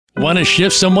Want to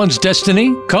shift someone's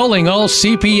destiny? Calling all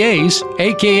CPAs,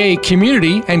 aka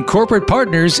community and corporate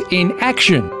partners, in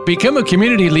action. Become a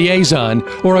community liaison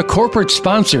or a corporate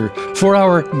sponsor for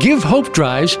our Give Hope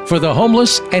drives for the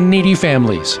homeless and needy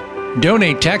families.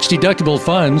 Donate tax-deductible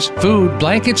funds, food,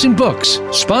 blankets, and books.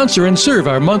 Sponsor and serve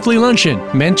our monthly luncheon,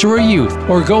 mentor youth,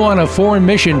 or go on a foreign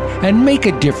mission and make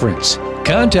a difference.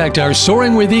 Contact our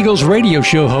Soaring with Eagles radio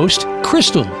show host,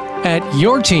 Crystal, at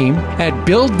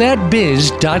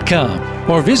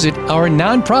yourteam@buildthatbiz.com or visit our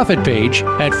nonprofit page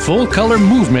at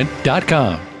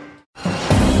fullcolormovement.com.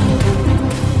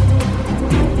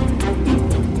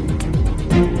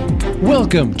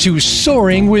 Welcome to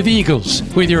Soaring with Eagles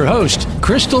with your host,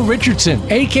 Crystal Richardson,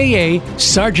 aka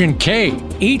Sergeant K.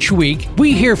 Each week,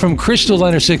 we hear from Crystal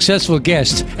and her successful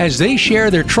guests as they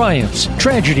share their triumphs,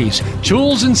 tragedies,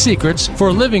 tools, and secrets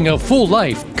for living a full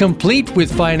life, complete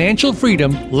with financial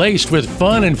freedom, laced with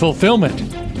fun and fulfillment.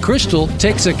 Crystal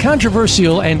takes a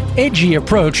controversial and edgy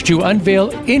approach to unveil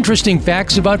interesting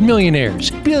facts about millionaires,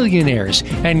 billionaires,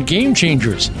 and game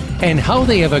changers, and how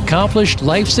they have accomplished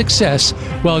life success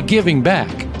while giving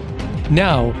back.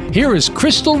 Now, here is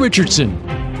Crystal Richardson.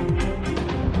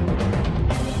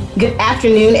 Good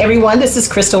afternoon, everyone. This is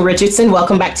Crystal Richardson.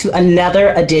 Welcome back to another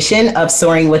edition of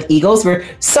Soaring with Eagles. We're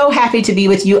so happy to be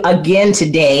with you again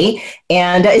today.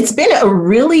 And it's been a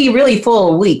really, really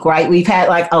full week, right? We've had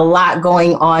like a lot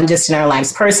going on just in our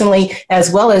lives personally,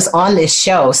 as well as on this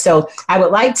show. So I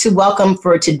would like to welcome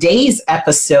for today's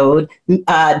episode,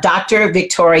 Dr.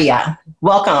 Victoria.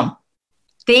 Welcome.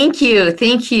 Thank you.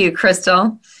 Thank you,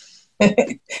 Crystal.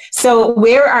 So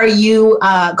where are you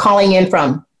calling in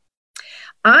from?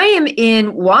 I am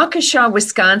in Waukesha,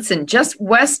 Wisconsin, just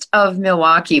west of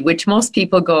Milwaukee, which most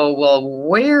people go, well,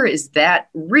 where is that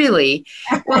really?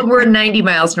 Well, we're 90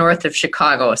 miles north of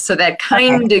Chicago, so that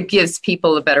kind of gives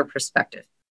people a better perspective.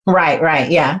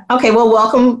 Right. Yeah. Okay. Well,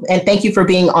 welcome and thank you for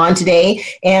being on today.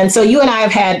 And so you and I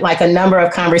have had like a number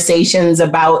of conversations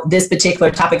about this particular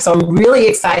topic. So I'm really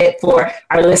excited for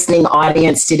our listening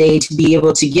audience today to be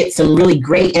able to get some really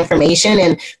great information.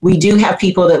 And we do have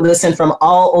people that listen from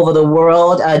all over the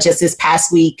world. Just this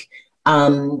past week,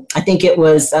 I think it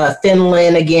was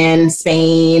Finland again,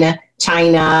 Spain,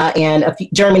 China, and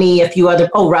Germany, a few other,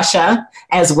 Russia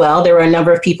as well. There were a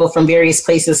number of people from various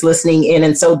places listening in.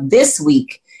 And so this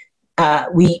week,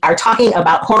 we are talking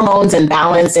about hormones and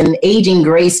balance and aging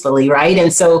gracefully, right?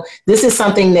 And so this is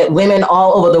something that women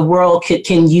all over the world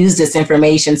can use this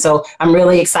information. So I'm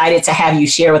really excited to have you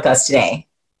share with us today.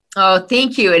 Oh,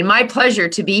 thank you. And my pleasure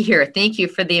to be here. Thank you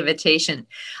for the invitation.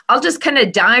 I'll just kind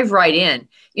of dive right in.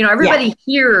 You know, everybody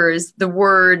hears the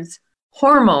words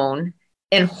hormone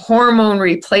and hormone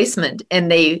replacement,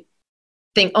 and they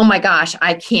think, oh my gosh,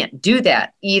 I can't do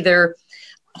that. Either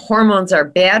hormones are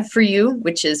bad for you,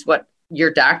 which is what your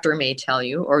doctor may tell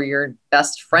you, or your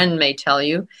best friend may tell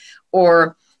you,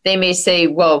 or they may say,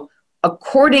 well,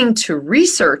 according to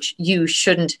research, you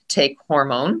shouldn't take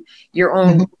hormone. Your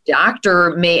own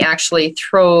doctor may actually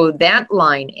throw that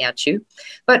line at you.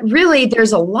 But really,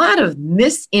 there's a lot of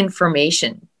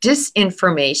misinformation,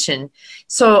 disinformation.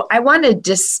 So I want to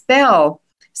dispel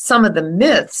some of the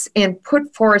myths and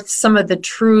put forth some of the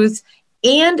truths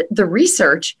and the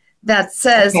research that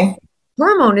says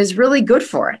hormone is really good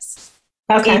for us.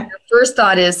 Okay. And your first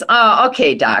thought is, oh,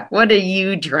 okay, doc, what are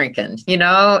you drinking? You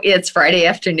know, it's Friday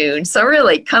afternoon. So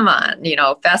really, come on,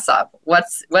 fess up.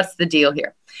 What's the deal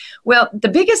here? Well, the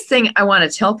biggest thing I want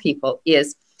to tell people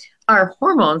is our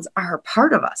hormones are a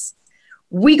part of us.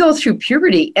 We go through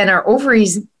puberty and our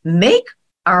ovaries make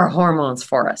our hormones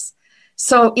for us.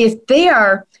 So if they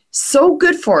are so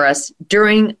good for us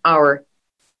during our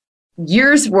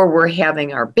years where we're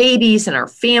having our babies and our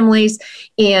families,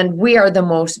 and we are the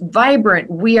most vibrant,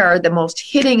 we are the most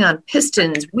hitting on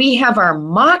pistons, we have our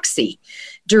moxie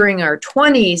during our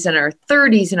 20s and our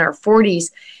 30s and our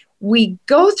 40s, we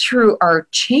go through our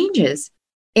changes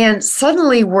and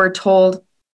suddenly we're told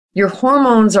your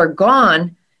hormones are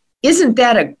gone. Isn't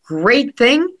that a great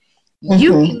thing?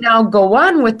 You can now go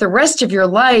on with the rest of your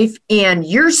life and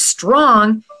you're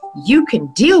strong. You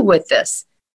can deal with this.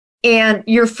 And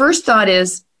your first thought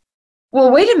is,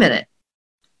 well, wait a minute.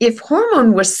 If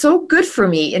hormone was so good for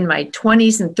me in my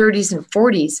 20s and 30s and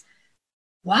 40s,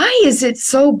 why is it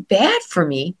so bad for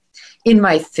me in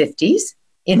my 50s,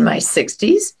 in my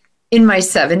 60s, in my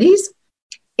 70s?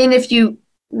 And if you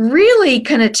really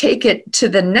kind of take it to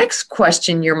the next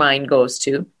question your mind goes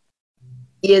to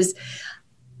is,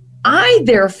 I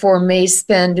therefore may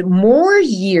spend more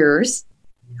years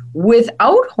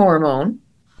without hormone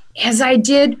as I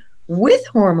did with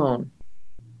hormone.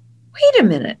 Wait a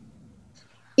minute.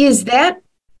 Is that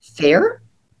fair?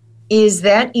 is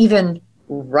that even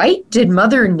right? Did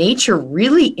Mother Nature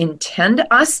really intend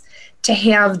us to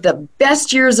have the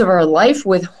best years of our life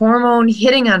with hormone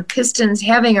hitting on pistons,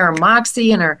 having our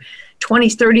moxie in our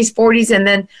 20s, 30s, 40s, and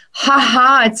then,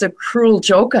 it's a cruel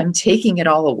joke, I'm taking it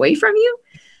all away from you?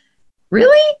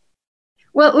 Really?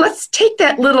 Well, let's take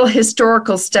that little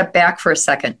historical step back for a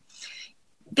second.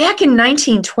 Back in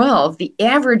 1912, the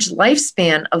average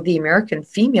lifespan of the American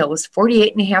female was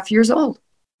 48 and a half years old.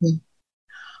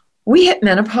 We hit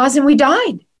menopause and we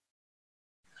died.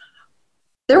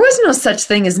 There was no such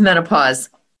thing as menopause,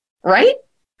 right?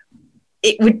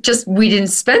 We didn't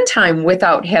spend time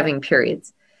without having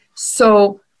periods.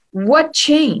 So what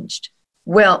changed?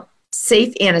 Well,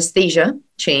 safe anesthesia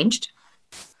changed.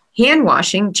 Hand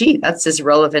washing, that's as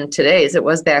relevant today as it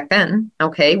was back then.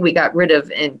 Okay, we got rid of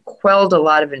and quelled a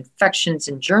lot of infections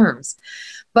and germs.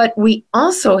 But we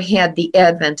also had the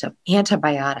advent of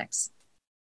antibiotics.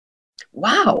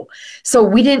 Wow. So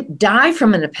we didn't die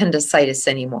from an appendicitis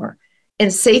anymore.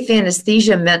 And safe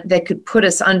anesthesia meant they could put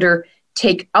us under,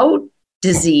 take out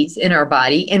disease in our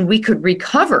body, and we could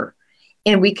recover.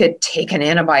 And we could take an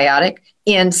antibiotic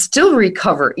and still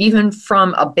recover, even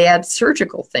from a bad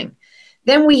surgical thing.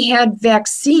 Then we had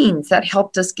vaccines that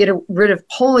helped us get rid of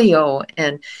polio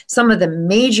and some of the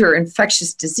major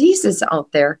infectious diseases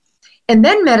out there. And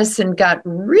then medicine got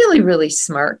really, really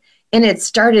smart, and it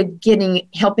started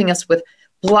helping us with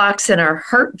blocks in our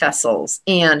heart vessels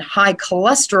and high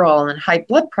cholesterol and high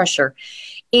blood pressure.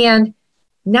 And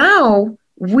now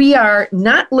we are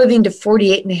not living to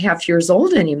 48 and a half years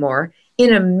old anymore.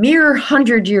 In a mere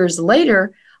 100 years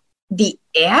later, the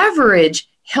average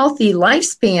healthy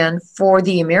lifespan for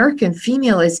the American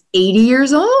female is 80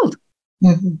 years old.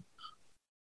 Mm-hmm.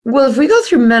 Well, if we go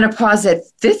through menopause at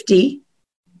 50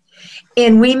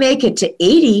 and we make it to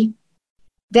 80,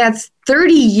 that's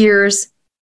 30 years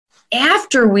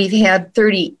after we've had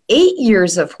 38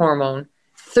 years of hormone,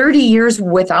 30 years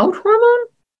without hormone?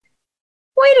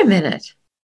 Wait a minute.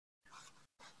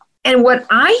 And what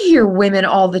I hear women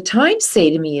all the time say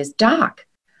to me is, Doc,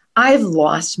 I've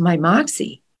lost my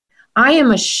moxie. I am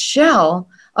a shell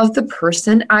of the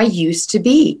person I used to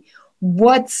be.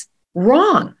 What's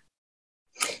wrong?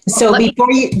 So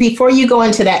before you go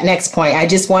into that next point, I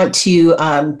just want to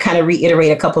kind of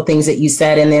reiterate a couple things that you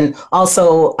said, and then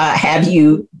also have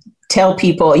you tell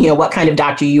people, what kind of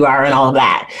doctor you are and all of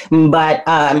that. But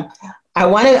I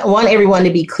want everyone to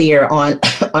be clear on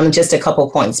just a couple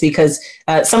points, because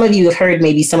some of you have heard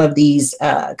maybe some of these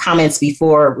comments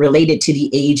before related to the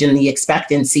age and the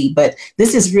expectancy, but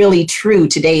this is really true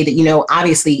today that,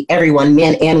 obviously everyone,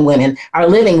 men and women, are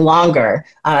living longer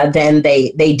than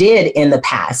they did in the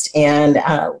past. And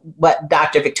what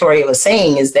Dr. Victoria was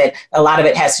saying is that a lot of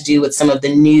it has to do with some of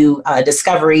the new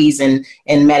discoveries and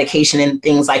medication and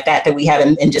things like that we have,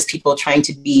 and just people trying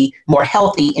to be more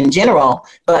healthy in general.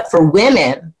 But for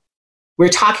women, we're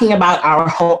talking about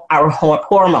our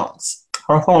hormones.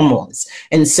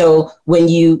 And so when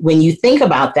you think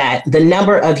about that, the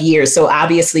number of years, so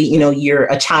obviously, you're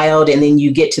a child and then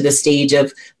you get to the stage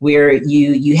of where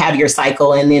you have your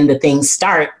cycle and then the things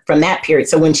start from that period.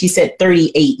 So when she said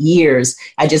 38 years,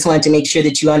 I just wanted to make sure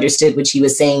that you understood what she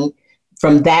was saying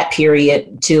from that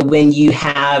period to when you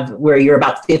have where you're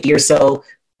about 50 or so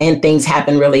and things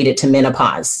happen related to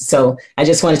menopause. So I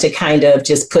just wanted to kind of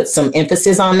just put some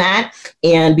emphasis on that.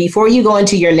 And before you go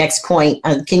into your next point,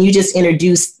 can you just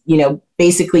introduce,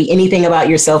 basically anything about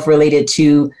yourself related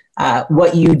to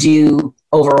what you do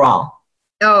overall?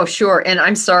 Oh, sure. And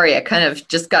I'm sorry, I kind of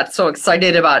just got so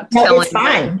excited about telling. It's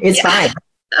fine. It's fine.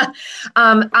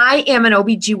 I am an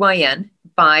OBGYN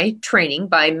by training,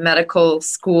 by medical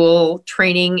school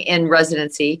training and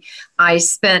residency. I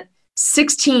spent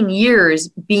 16 years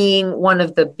being one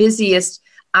of the busiest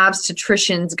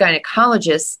obstetricians,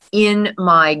 gynecologists in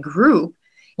my group.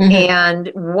 Mm-hmm.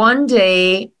 And one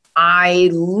day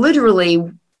I literally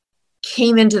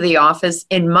came into the office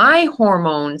and my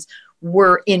hormones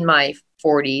were in my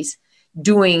 40s,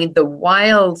 doing the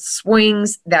wild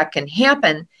swings that can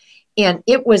happen. And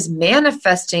it was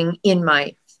manifesting in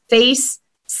my face,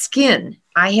 skin.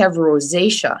 I have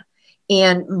rosacea.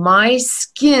 And my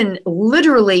skin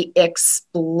literally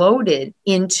exploded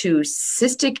into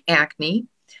cystic acne,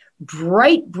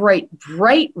 bright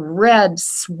red,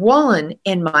 swollen,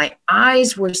 and my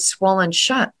eyes were swollen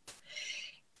shut.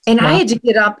 And wow. I had to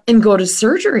get up and go to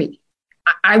surgery.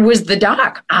 I was the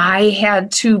doc. I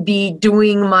had to be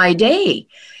doing my day.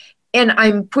 And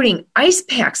I'm putting ice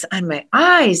packs on my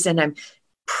eyes, and I'm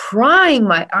prying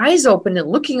my eyes open and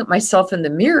looking at myself in the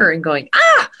mirror and going,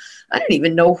 I don't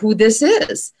even know who this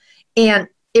is. And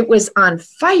it was on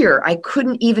fire. I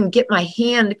couldn't even get my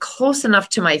hand close enough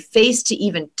to my face to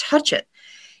even touch it.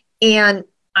 And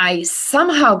I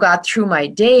somehow got through my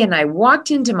day, and I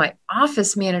walked into my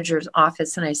office manager's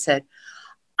office and I said,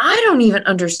 I don't even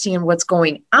understand what's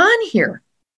going on here.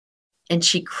 And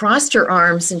she crossed her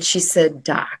arms and she said,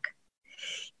 Doc,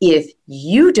 if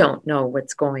you don't know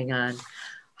what's going on,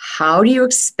 how do you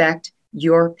expect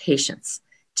your patients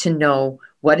to know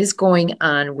what is going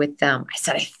on with them? I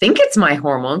said, I think it's my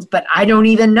hormones, but I don't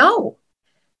even know.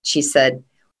 She said,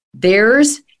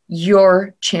 there's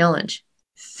your challenge.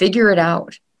 Figure it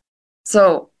out.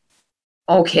 So,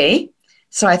 okay.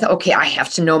 So I thought, okay, I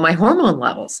have to know my hormone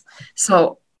levels.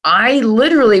 So I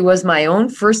literally was my own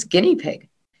first guinea pig.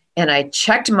 And I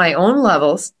checked my own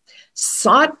levels,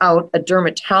 sought out a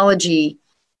dermatology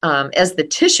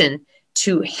esthetician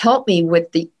to help me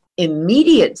with the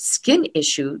immediate skin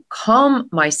issue, calm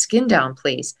my skin down,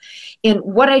 please. And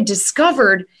what I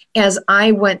discovered as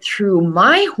I went through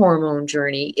my hormone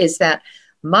journey is that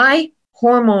my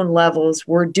hormone levels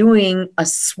were doing a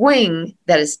swing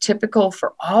that is typical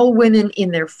for all women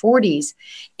in their 40s,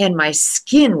 and my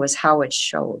skin was how it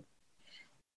showed.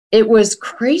 It was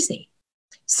crazy.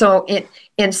 So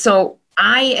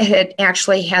I had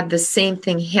actually had the same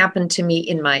thing happen to me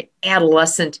in my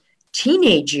adolescent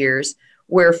teenage years,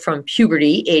 where from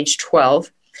puberty, age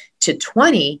 12 to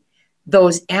 20,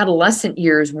 those adolescent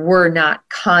years were not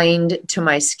kind to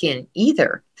my skin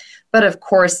either. But of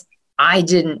course, I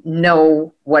didn't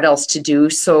know what else to do.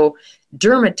 So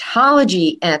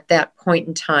dermatology at that point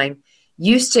in time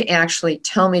used to actually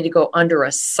tell me to go under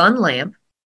a sun lamp,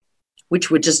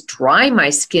 which would just dry my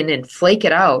skin and flake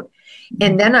it out.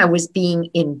 And then I was being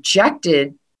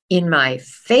injected in my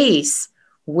face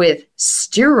with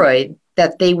steroid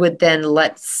that they would then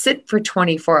let sit for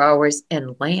 24 hours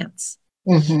and lance.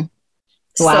 Mm-hmm.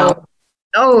 Wow.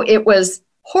 So, it was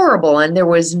horrible. And there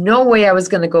was no way I was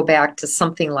going to go back to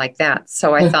something like that.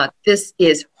 So I thought, this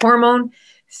is hormone.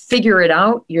 Figure it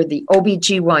out. You're the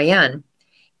OBGYN.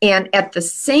 And at the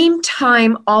same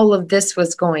time all of this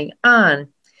was going on,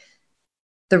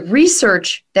 the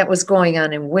research that was going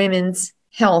on in women's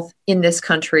health in this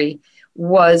country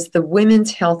was the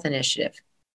Women's Health Initiative.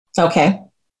 Okay.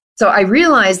 So I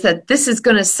realized that this is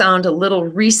going to sound a little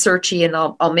researchy, and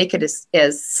I'll make it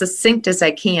as succinct as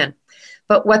I can.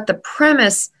 But what the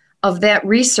premise of that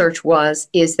research was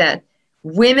is that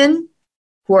women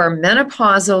who are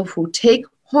menopausal, who take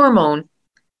hormone,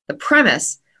 the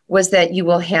premise was that you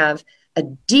will have a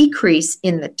decrease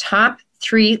in the top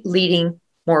 3 leading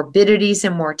morbidities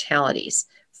and mortalities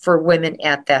for women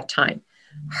at that time: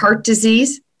 heart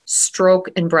disease, stroke,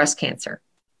 and breast cancer.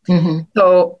 Mm-hmm.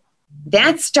 So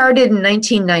that started in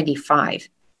 1995.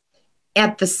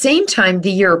 At the same time,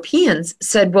 the Europeans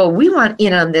said, well, we want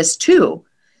in on this too.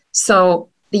 So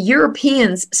the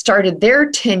Europeans started their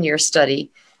 10-year study.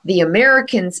 The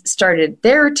Americans started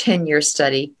their 10-year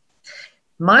study.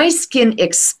 My skin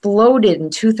exploded in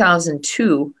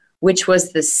 2002, which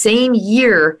was the same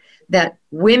year that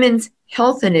Women's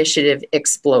Health Initiative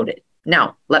exploded.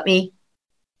 Now, let me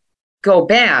go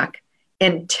back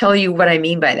and tell you what I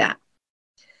mean by that.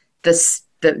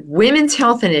 The Women's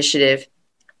Health Initiative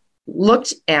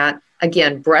looked at,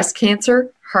 again, breast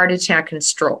cancer, heart attack, and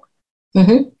stroke.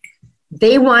 Mm-hmm.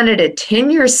 They wanted a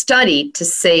 10-year study to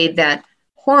say that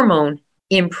hormone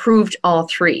improved all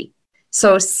 3.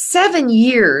 So 7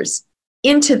 years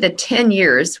into the 10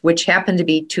 years, which happened to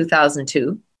be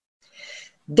 2002,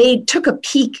 they took a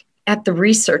peek at the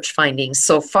research findings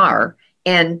so far,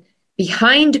 and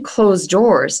behind closed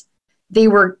doors, they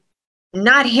were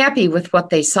not happy with what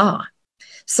they saw.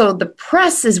 So the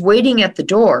press is waiting at the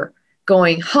door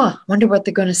going, wonder what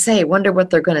they're going to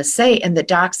say, and the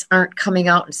docs aren't coming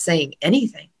out and saying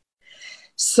anything.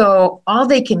 So all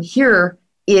they can hear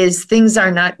is things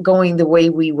are not going the way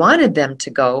we wanted them to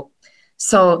go.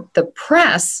 So the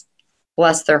press,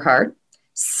 bless their heart,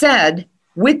 said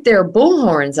with their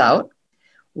bullhorns out,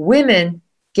 women,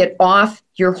 get off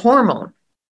your hormone.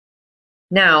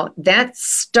 Now, that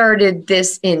started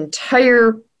this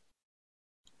entire,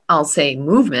 I'll say,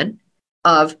 movement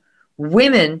of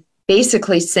women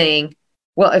basically saying,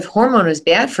 well, if hormone is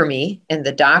bad for me, and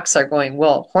the docs are going,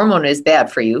 well, hormone is bad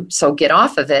for you, so get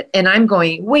off of it. And I'm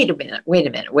going, wait a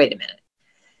minute.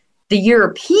 The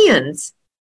Europeans,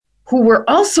 who were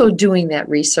also doing that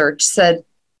research, said,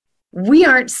 we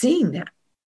aren't seeing that.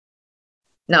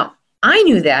 Now, I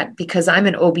knew that because I'm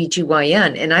an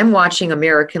OBGYN and I'm watching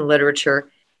American literature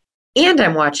and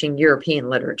I'm watching European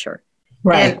literature.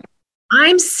 Right. And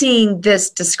I'm seeing this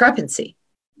discrepancy.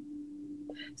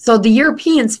 So the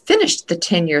Europeans finished the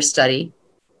 10-year study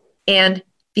and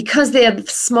because they had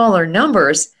smaller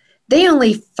numbers, they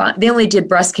only did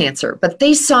breast cancer, but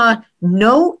they saw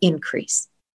no increase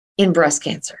in breast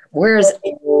cancer, whereas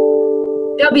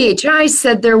WHI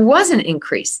said there was an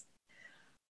increase.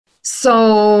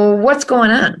 So what's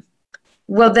going on?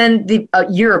 Well, then the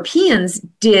Europeans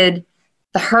did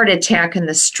the heart attack and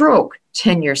the stroke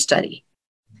 10-year study.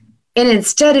 And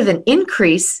instead of an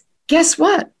increase, guess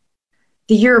what?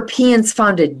 The Europeans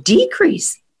found a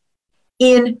decrease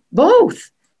in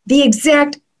both, the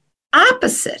exact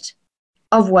opposite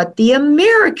of what the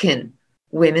American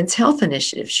Women's Health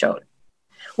Initiative showed.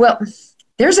 Well,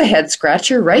 there's a head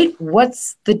scratcher, right?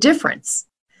 What's the difference?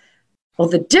 Well,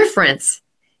 the difference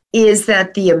is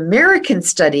that the American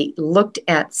study looked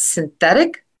at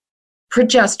synthetic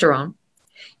progesterone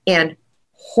and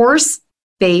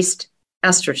horse-based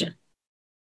estrogen.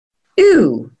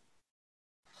 Ooh,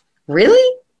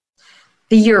 really?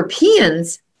 The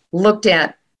Europeans looked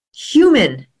at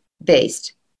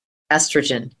human-based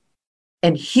estrogen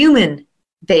and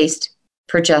human-based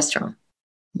progesterone.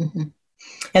 Mm-hmm.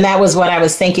 And that was what I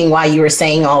was thinking while you were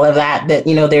saying all of that,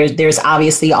 there's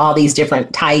obviously all these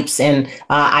different types, and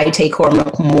I take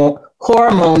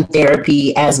hormone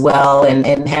therapy as well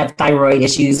and have thyroid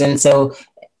issues. And so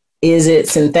is it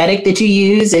synthetic that you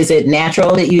use? Is it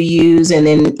natural that you use? And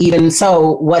then even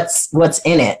so, what's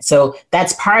in it? So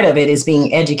that's part of it, is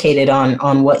being educated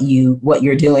on what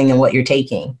you're doing and what you're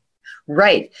taking.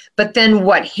 Right. But then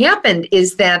what happened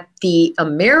is that the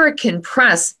American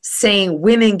press saying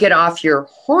women get off your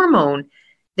hormone,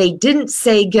 they didn't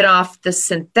say get off the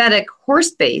synthetic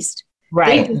horse-based.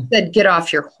 Right. They just said get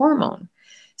off your hormone.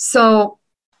 So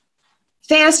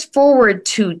fast forward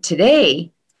to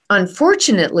today,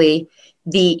 unfortunately,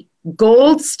 the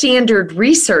gold standard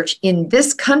research in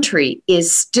this country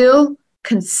is still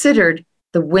considered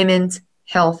the Women's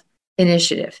Health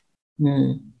Initiative.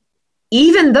 Mm.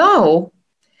 Even though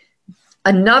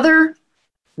another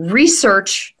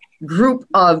research group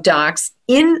of docs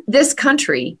in this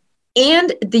country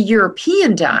and the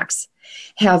European docs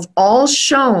have all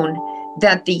shown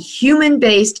that the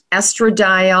human-based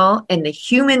estradiol and the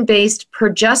human-based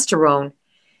progesterone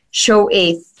show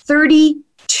a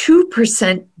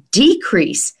 32%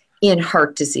 decrease in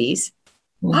heart disease,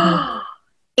 mm-hmm.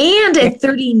 and a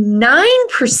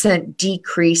 39%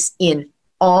 decrease in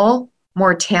all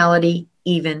mortality,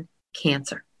 even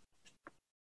cancer.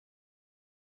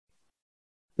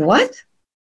 What?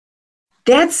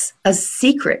 That's a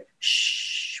secret.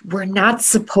 Shh, we're not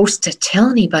supposed to tell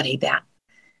anybody that.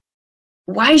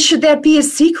 Why should that be a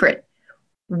secret?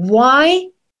 Why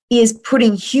is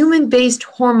putting human-based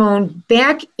hormone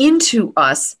back into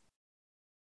us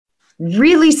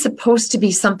really supposed to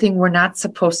be something we're not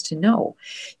supposed to know?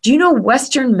 Do you know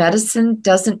Western medicine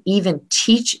doesn't even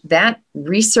teach that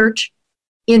research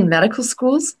in medical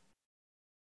schools?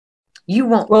 You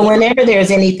won't. Well, whenever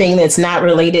there's anything that's not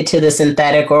related to the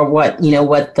synthetic or what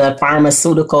the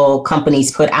pharmaceutical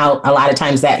companies put out, a lot of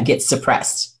times that gets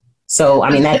suppressed. So,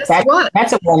 I mean, that's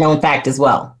a well-known fact as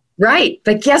well. Right.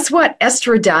 But guess what?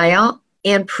 Estradiol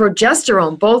and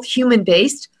progesterone, both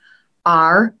human-based,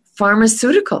 are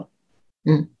pharmaceutical.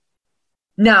 Mm.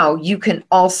 Now, you can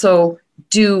also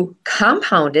do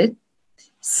compounded.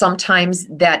 Sometimes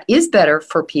that is better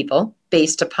for people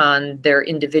based upon their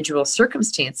individual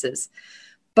circumstances.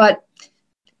 But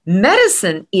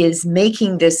medicine is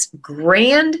making this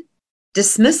grand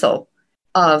dismissal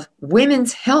of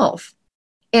women's health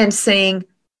and saying,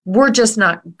 we're just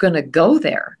not going to go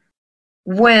there.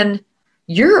 When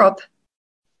Europe,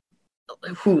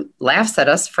 who laughs at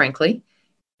us, frankly,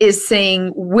 is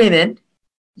saying, women,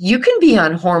 you can be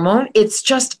on hormone. It's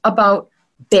just about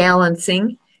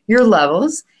balancing your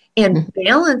levels and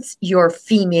balance your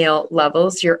female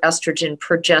levels, your estrogen,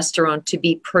 progesterone, to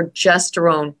be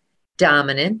progesterone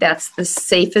dominant. That's the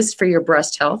safest for your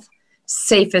breast health,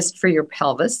 safest for your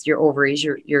pelvis, your ovaries,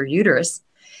 your uterus.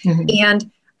 Mm-hmm.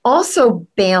 And also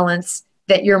balance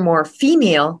that you're more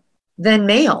female than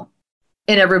male.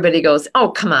 And everybody goes, oh,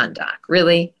 come on, doc,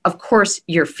 really? Of course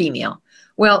you're female.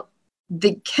 Well,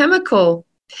 the chemical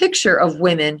picture of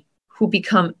women who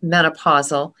become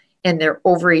menopausal and their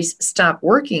ovaries stop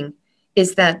working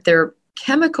is that their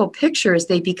chemical picture is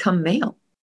they become male.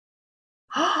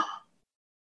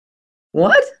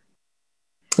 What?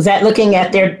 Is that looking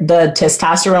at the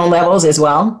testosterone levels as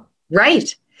well?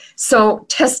 Right. So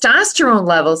testosterone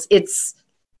levels, it's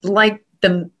like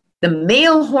the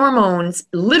male hormones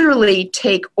literally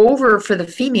take over for the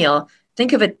female.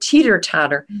 Think of a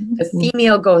teeter-totter. Mm-hmm. The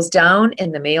female goes down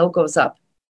and the male goes up.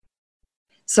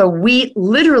 So we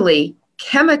literally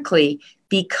chemically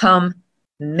become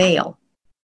male.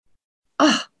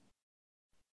 Ah,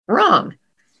 wrong.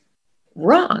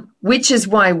 Wrong, which is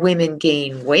why women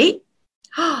gain weight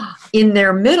in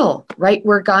their middle, right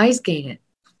where guys gain it,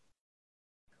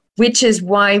 which is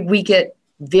why we get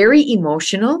very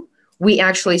emotional. We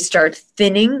actually start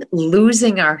thinning,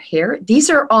 losing our hair. These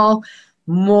are all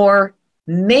more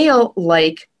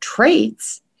male-like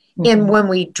traits. And when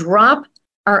we drop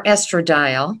our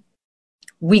estradiol,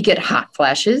 we get hot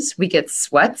flashes, we get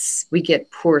sweats, we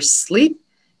get poor sleep,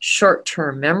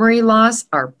 short-term memory loss,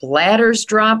 our bladders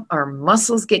drop, our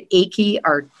muscles get achy,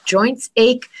 our joints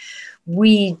ache.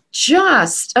 We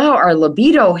just, our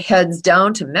libido heads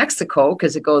down to Mexico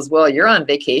because it goes, well, you're on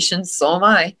vacation, so am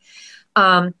I.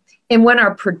 And when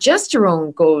our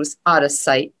progesterone goes out of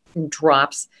sight and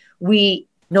drops, we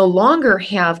no longer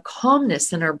have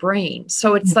calmness in our brain.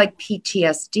 So it's like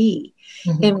PTSD.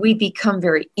 And we become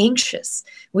very anxious.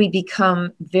 We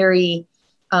become very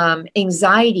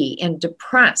anxiety and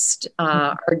depressed.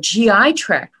 Our GI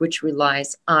tract, which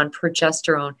relies on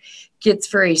progesterone, gets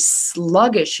very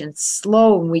sluggish and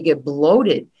slow, and we get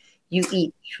bloated. You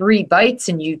eat 3 bites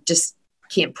and you just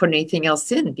can't put anything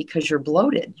else in because you're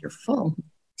bloated, you're full.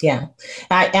 Yeah.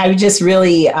 I just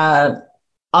really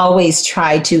always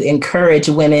try to encourage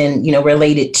women,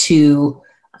 related to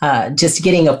just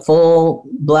getting a full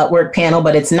blood work panel,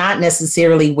 but it's not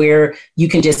necessarily where you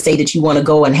can just say that you want to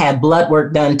go and have blood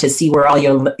work done to see where all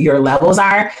your levels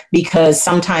are, because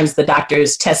sometimes the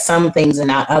doctors test some things and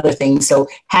not other things. So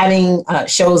having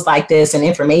shows like this and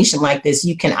information like this,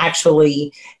 you can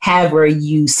actually have where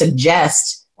you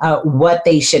suggest what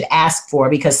they should ask for,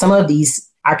 because some of these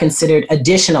are considered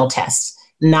additional tests,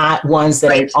 not ones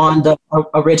that are on the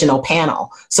original panel.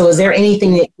 So is there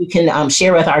anything that you can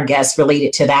share with our guests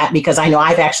related to that? Because I know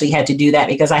I've actually had to do that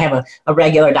because I have a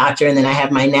regular doctor and then I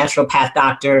have my naturopath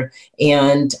doctor.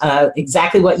 And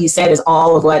exactly what you said is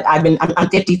all of what I'm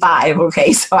 55.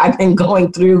 Okay. So I've been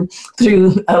going through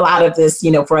a lot of this,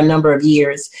 for a number of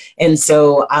years. And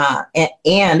so,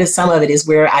 and some of it is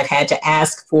where I've had to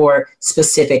ask for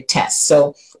specific tests.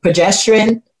 So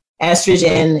progesterone,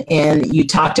 estrogen, and you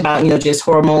talked about, just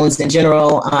hormones in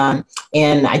general.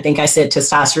 And I think I said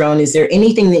testosterone. Is there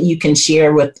anything that you can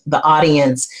share with the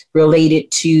audience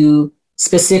related to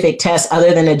specific tests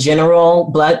other than a general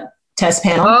blood test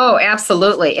panel? Oh,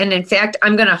 absolutely. And in fact,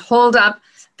 I'm going to hold up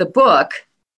the book,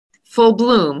 Full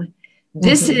Bloom.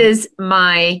 This is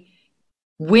my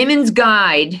women's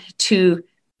guide to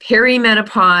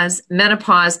perimenopause,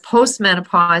 menopause,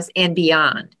 postmenopause, and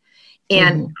beyond.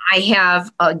 And I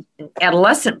have an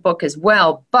adolescent book as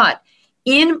well. But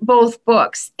in both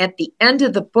books, at the end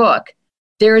of the book,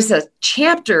 there's a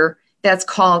chapter that's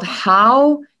called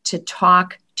How to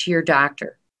Talk to Your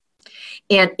Doctor.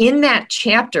 And in that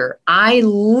chapter, I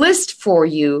list for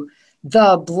you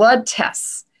the blood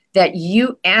tests that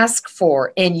you ask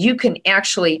for, and you can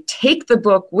actually take the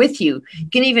book with you. You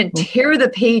can even tear the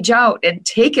page out and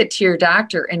take it to your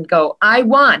doctor and go, I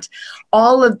want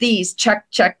all of these, check,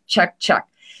 check, check, check.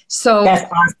 So that's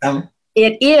awesome.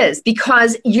 It is,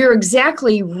 because you're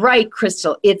exactly right,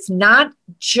 Crystal. It's not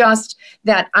just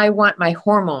that I want my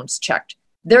hormones checked.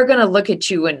 They're going to look at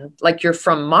you and like you're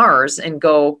from Mars and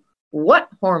go, what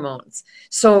hormones?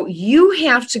 So you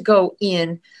have to go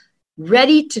in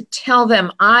ready to tell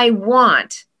them I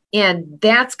want, and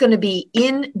that's going to be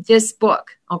in this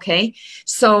book. Okay.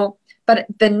 So, but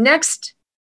the next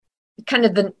kind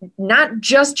of not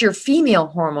just your female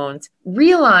hormones,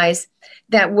 realize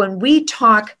that when we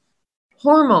talk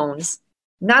hormones,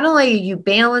 not only are you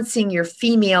balancing your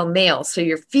female male, so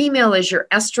your female is your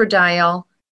estradiol,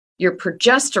 your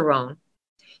progesterone,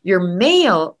 your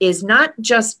male is not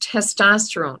just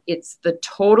testosterone, it's the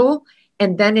total,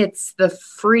 and then it's the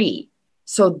free.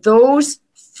 So those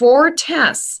 4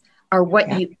 tests are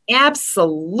what you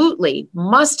absolutely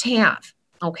must have,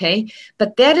 okay?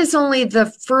 But that is only the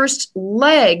first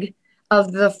leg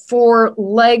of the 4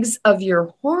 legs of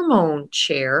your hormone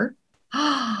chair.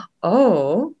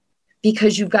 Oh,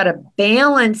 because you've got to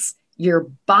balance your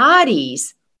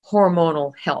body's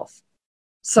hormonal health.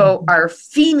 So our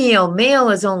female male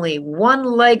is only 1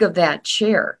 leg of that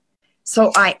chair.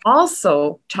 So I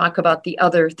also talk about the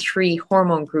other 3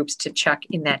 hormone groups to check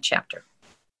in that chapter.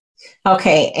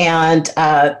 Okay. And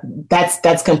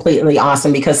that's completely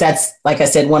awesome, because that's, like I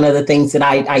said, one of the things that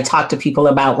I talk to people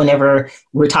about whenever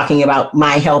we're talking about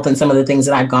my health and some of the things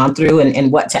that I've gone through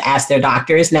and what to ask their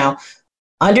doctors. Now,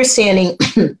 understanding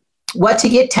what to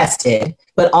get tested,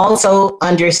 but also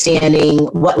understanding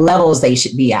what levels they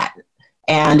should be at.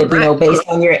 And, based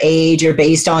on your age or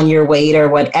based on your weight or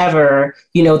whatever,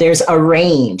 there's a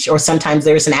range, or sometimes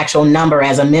there's an actual number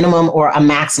as a minimum or a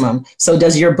maximum. So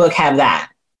does your book have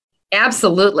that?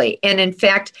 Absolutely. And in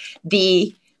fact,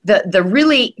 the the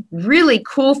really, really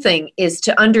cool thing is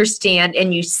to understand,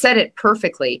 and you said it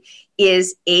perfectly,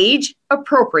 is age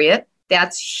appropriate.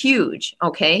 That's huge,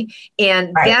 okay?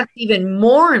 And Right. that's even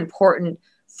more important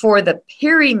for the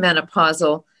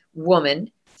perimenopausal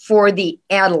woman, for the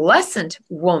adolescent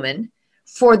woman,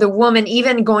 for the woman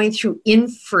even going through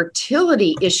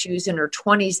infertility issues in her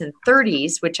 20s and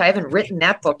 30s, which I haven't written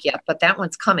that book yet, but that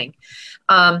one's coming.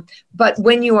 But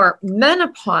when you are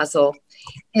menopausal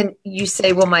and you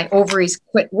say, well, my ovaries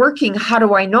quit working, how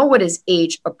do I know what is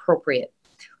age appropriate?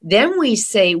 Then we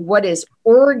say, what is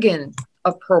organ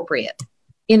appropriate?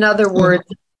 In other words,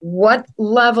 what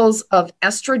levels of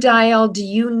estradiol do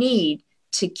you need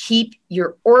to keep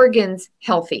your organs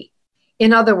healthy?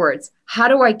 In other words, how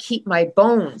do I keep my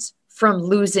bones from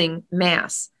losing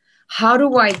mass? How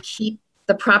do I keep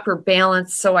the proper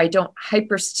balance so I don't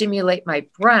hyperstimulate my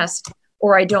breast,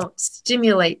 or I don't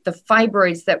stimulate the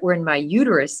fibroids that were in my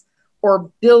uterus,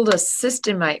 or build a cyst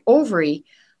in my ovary?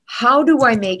 How do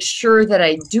I make sure that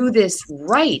I do this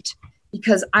right?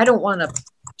 Because I don't want to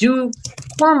do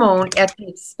hormone at the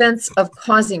expense of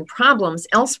causing problems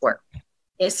elsewhere.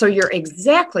 So you're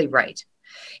exactly right.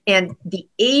 And the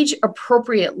age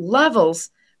appropriate levels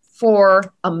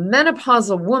for a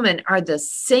menopausal woman are the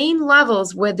same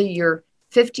levels whether you're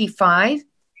 55,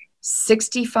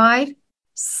 65,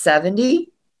 70,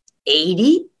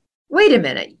 80. Wait a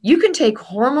minute. You can take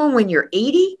hormone when you're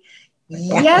 80?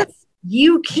 Yes,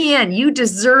 you can. You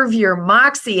deserve your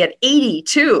moxie at 80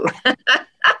 too.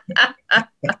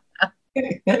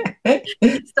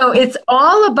 So it's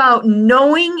all about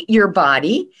knowing your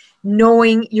body,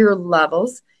 knowing your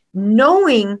levels,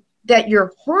 knowing that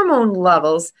your hormone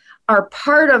levels are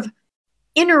part of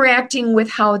interacting with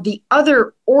how the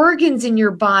other organs in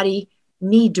your body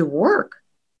need to work.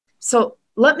 So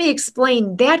let me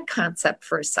explain that concept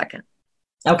for a second.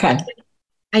 Okay.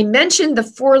 I mentioned the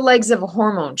 4 legs of a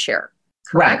hormone chair,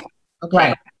 correct? Right. Okay.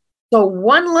 Right. So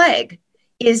one leg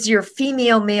is your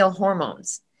female-male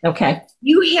hormones. Okay.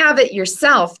 You have it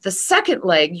yourself. The second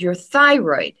leg, your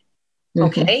thyroid.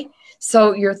 Okay.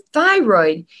 So your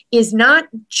thyroid is not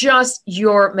just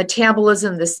your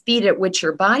metabolism, the speed at which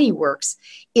your body works.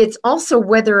 It's also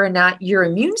whether or not your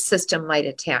immune system might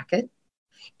attack it,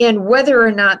 and whether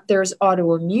or not there's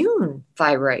autoimmune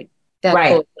thyroid that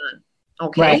goes on.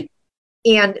 Okay. Right.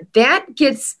 And that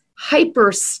gets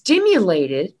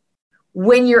hyperstimulated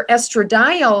when your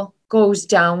estradiol goes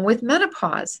down with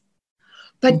menopause.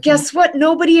 But guess what?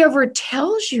 Nobody ever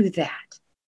tells you that.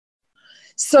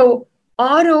 So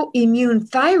autoimmune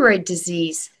thyroid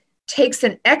disease takes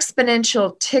an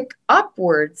exponential tick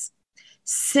upwards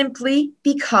simply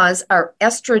because our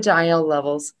estradiol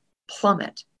levels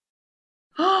plummet.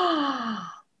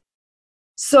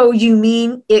 So you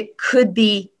mean it could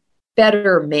be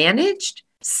better managed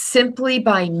simply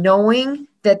by knowing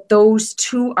that those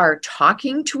two are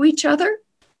talking to each other?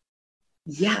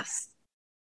 Yes.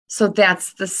 So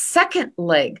that's the second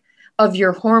leg of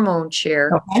your hormone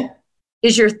chair. Okay.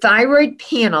 Is your thyroid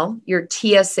panel, your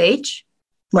TSH,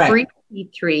 Right. free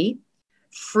T3,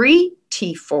 free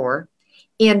T4,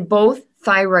 and both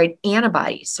thyroid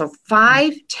antibodies. So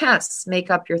 5 tests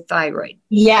make up your thyroid.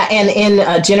 Yeah, and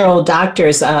in general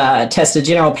doctors test, a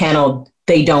general panel,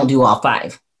 they don't do all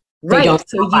 5. They Right. don't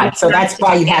do all 5. So that's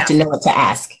why you have to know what to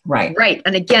ask. Right. Right.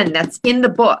 And again, that's in the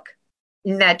book,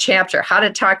 in that chapter, How to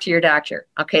Talk to Your Doctor.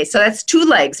 Okay, so that's 2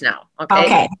 legs now.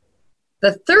 Okay.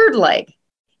 The third leg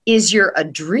is your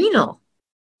adrenal.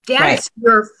 That's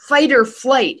your fight or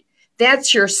flight.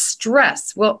 That's your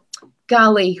stress. Well,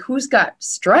 golly, who's got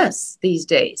stress these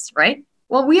days, right?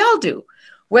 Well, we all do.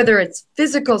 Whether it's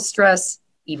physical stress,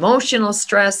 emotional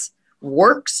stress,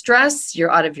 work stress,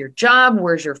 you're out of your job,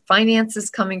 where's your finances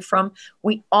coming from?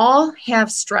 We all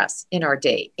have stress in our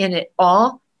day, and it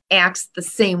all acts the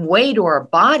same way to our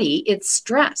body. It's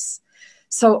stress.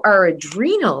 So our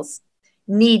adrenals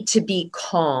need to be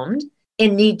calmed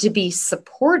and need to be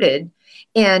supported.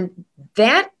 And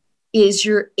that is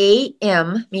your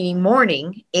AM, meaning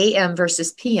morning, AM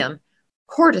versus PM,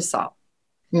 cortisol.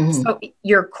 So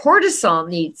your cortisol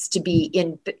needs to be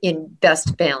in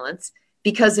best balance,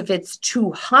 because if it's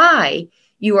too high,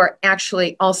 you are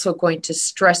actually also going to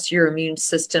stress your immune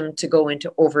system to go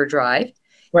into overdrive.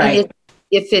 Right. And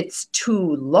if it's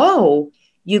too low,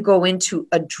 you go into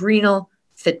adrenal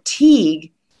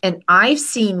fatigue. And I've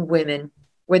seen women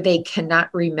where they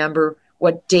cannot remember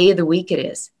what day of the week it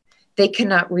is. They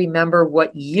cannot remember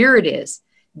what year it is.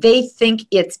 They think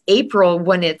it's April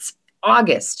when it's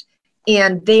August,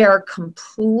 and they are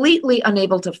completely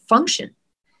unable to function.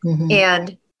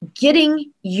 And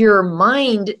getting your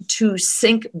mind to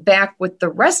sync back with the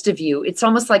rest of you, it's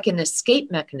almost like an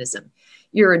escape mechanism.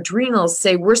 your adrenals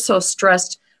say, we're so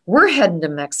stressed, we're heading to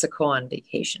Mexico on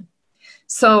vacation.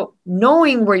 So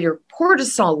knowing where your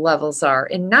cortisol levels are,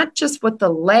 and not just what the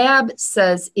lab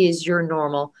says is your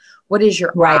normal, what is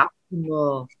your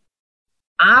optimal?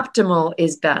 Optimal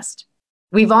is best.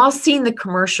 We've all seen the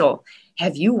commercial.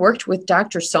 Have you worked with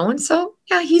Dr. So-and-so?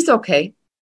 Yeah, he's okay.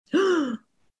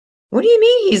 What do you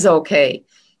mean he's okay?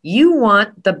 You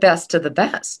want the best of the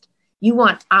best. You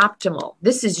want optimal.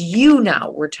 This is you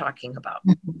now we're talking about.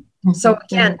 So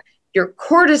again, your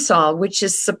cortisol, which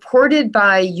is supported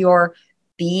by your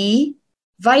B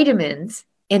vitamins,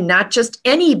 and not just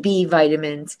any B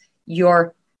vitamins,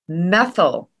 your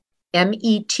methyl,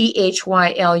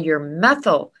 methyl, your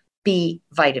methyl B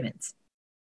vitamins.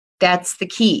 That's the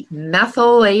key.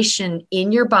 Methylation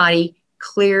in your body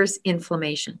clears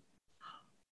inflammation.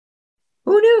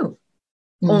 Who knew?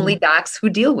 Only docs who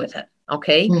deal with it,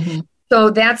 okay? So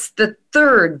that's the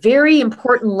third very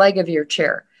important leg of your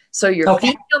chair. So your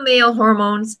female male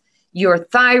hormones, your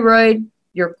thyroid,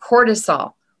 your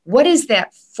cortisol. What is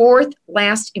that fourth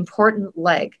last important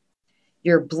leg?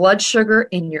 Your blood sugar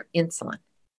and your insulin.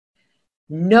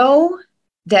 Know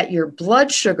that your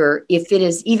blood sugar, if it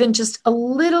is even just a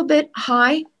little bit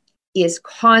high, is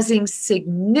causing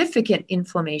significant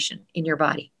inflammation in your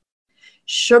body.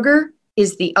 Sugar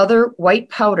is the other white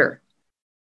powder.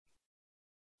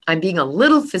 I'm being a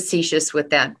little facetious with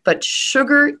that, but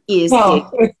sugar is...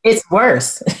 it's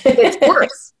worse. It's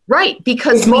worse, right?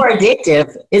 Because it's more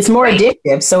addictive. It's more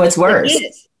addictive, so it's worse. It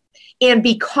is. And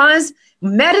because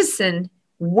medicine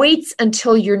waits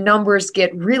until your numbers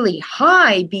get really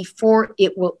high before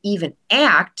it will even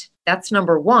act, that's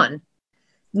number one.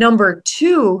 Number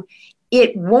two,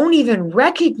 it won't even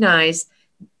recognize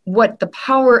what the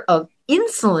power of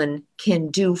insulin can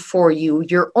do for you,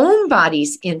 your own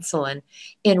body's insulin,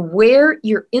 and where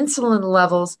your insulin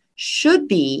levels should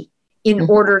be in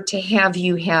order to have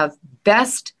you have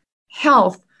best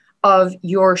health of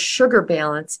your sugar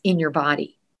balance in your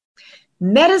body.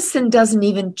 Medicine doesn't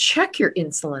even check your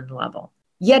insulin level,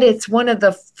 yet it's one of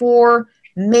the four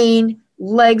main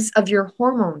legs of your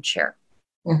hormone chair.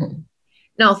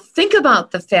 Now, think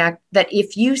about the fact that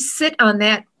if you sit on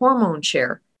that hormone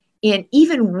chair and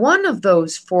even one of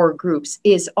those four groups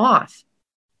is off,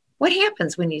 what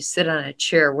happens when you sit on a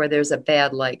chair where there's a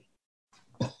bad leg?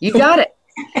 You got it.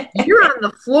 You're on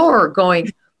the floor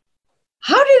going,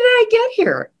 how did I get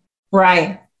here?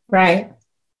 Right.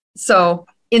 So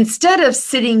instead of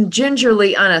sitting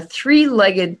gingerly on a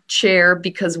three-legged chair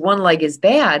because one leg is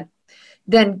bad,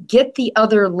 then get the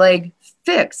other leg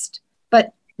fixed,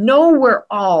 but know where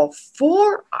all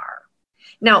four are.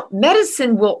 Now,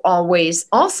 medicine will always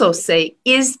also say,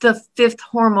 is the fifth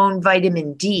hormone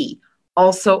vitamin D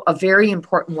also a very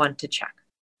important one to check?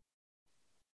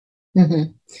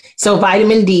 So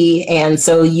vitamin D, and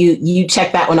so you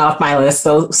check that one off my list.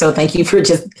 So thank you for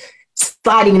just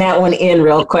sliding that one in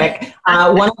real quick.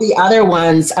 One of the other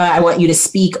ones I want you to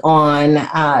speak on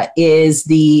is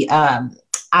the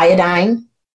iodine.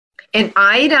 And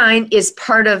iodine is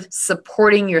part of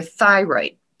supporting your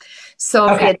thyroid.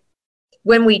 So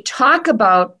when we talk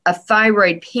about a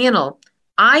thyroid panel,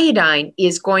 iodine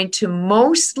is going to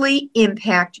mostly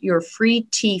impact your free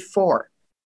T4.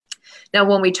 Now,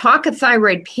 when we talk a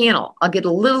thyroid panel, I'll get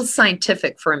a little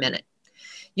scientific for a minute.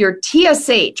 Your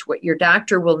TSH, what your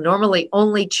doctor will normally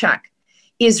only check,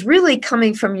 is really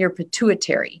coming from your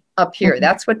pituitary up here.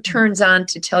 That's what turns on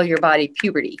to tell your body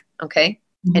puberty, okay?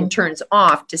 And turns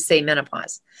off to say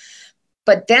menopause.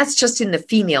 But that's just in the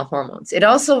female hormones. It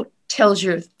also tells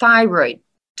your thyroid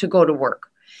to go to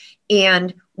work.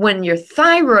 And when your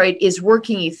thyroid is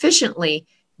working efficiently,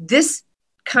 this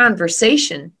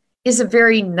conversation is a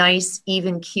very nice,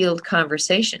 even-keeled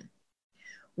conversation.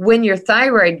 When your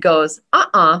thyroid goes,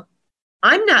 I'm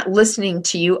not listening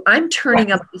to you, I'm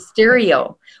turning up the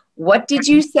stereo. What did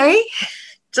you say?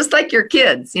 Just like your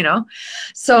kids, you know.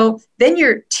 So then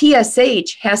your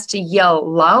TSH has to yell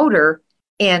louder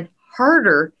and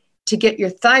harder to get your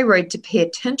thyroid to pay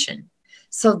attention.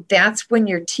 So that's when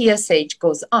your TSH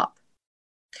goes up.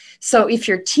 So if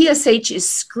your TSH is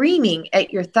screaming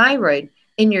at your thyroid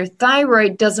and your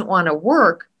thyroid doesn't want to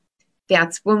work,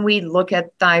 that's when we look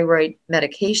at thyroid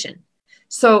medication.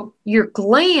 So your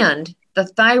gland, the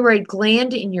thyroid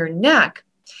gland in your neck,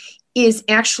 is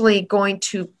actually going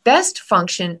to best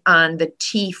function on the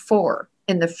T4.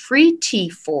 And the free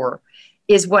T4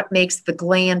 is what makes the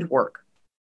gland work.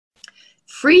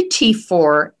 Free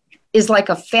T4 is like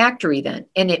a factory then,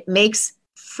 and it makes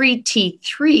free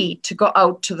T3 to go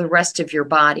out to the rest of your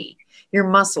body, your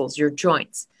muscles, your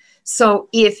joints. So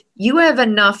if you have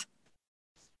enough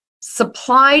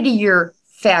supply to your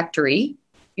factory,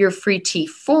 your free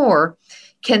T4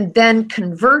 can then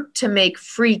convert to make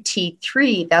free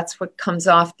T3. That's what comes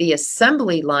off the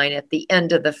assembly line at the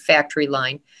end of the factory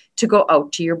line to go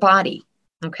out to your body.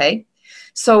 Okay?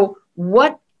 So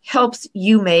what helps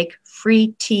you make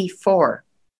free T4?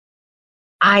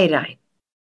 Iodine.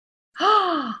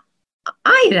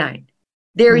 Iodine.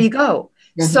 There you go.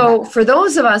 Mm-hmm. So for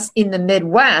those of us in the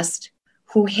Midwest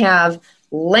who have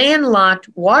landlocked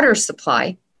water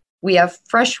supply, we have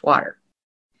fresh water.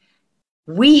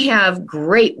 We have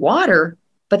great water,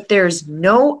 but there's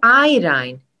no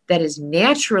iodine that is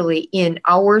naturally in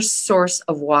our source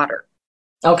of water.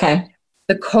 Okay.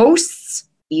 The coasts,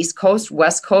 East Coast,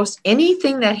 West Coast,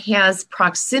 anything that has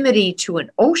proximity to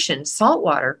an ocean, salt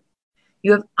water,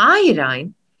 you have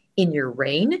iodine in your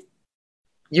rain.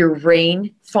 Your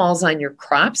rain falls on your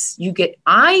crops. You get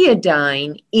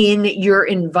iodine in your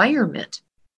environment.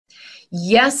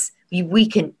 Yes, we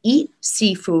can eat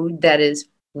seafood that is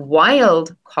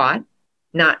wild caught,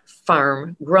 not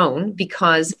farm grown,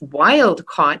 because wild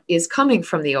caught is coming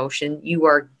from the ocean. You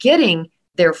are getting,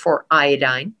 therefore,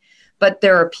 iodine. But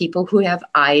there are people who have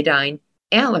iodine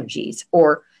allergies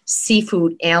or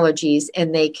seafood allergies,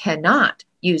 and they cannot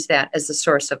use that as a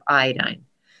source of iodine.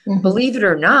 Mm-hmm. Believe it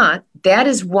or not, that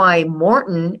is why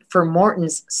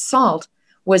Morton's salt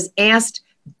was asked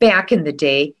back in the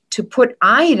day to put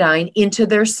iodine into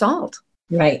their salt.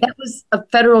 Right. That was a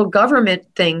federal government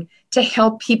thing to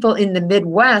help people in the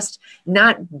Midwest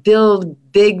not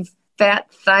build big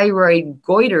fat thyroid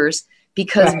goiters,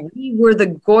 because we were the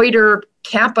goiter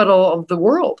capital of the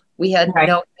world. We had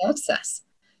no access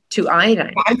to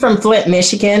iodine. I'm from Flint,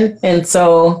 Michigan, and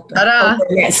so in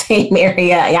that same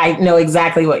area, I know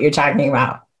exactly what you're talking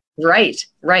about. Right.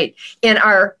 And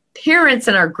our parents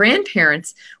and our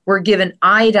grandparents were given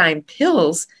iodine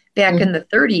pills back in the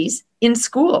 30s in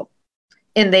school.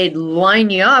 And they'd line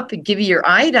you up and give you your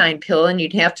iodine pill, and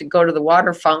you'd have to go to the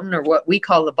water fountain, or what we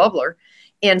call the bubbler.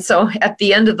 And so at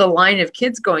the end of the line of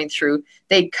kids going through,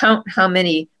 they'd count how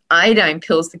many iodine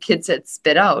pills the kids had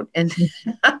spit out. And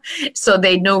so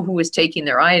they know who was taking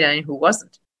their iodine and who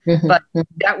wasn't. But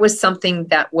that was something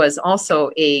that was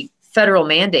also a federal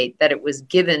mandate that it was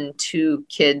given to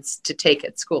kids to take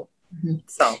at school.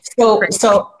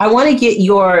 So I want to get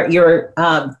your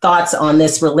thoughts on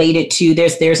this related to,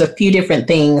 there's a few different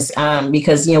things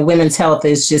because, women's health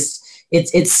is just,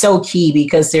 it's so key,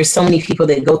 because there's so many people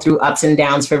that go through ups and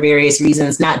downs for various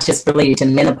reasons, not just related to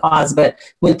menopause, but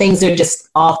when things are just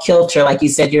off kilter, like you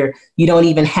said, you don't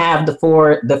even have the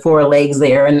four legs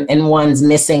there, and one's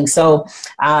missing. So,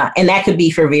 and that could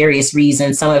be for various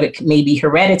reasons. Some of it may be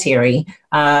hereditary,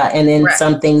 and then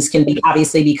some things can be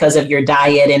obviously because of your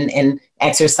diet and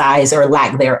exercise or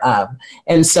lack thereof.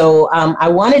 And so, I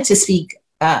wanted to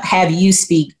have you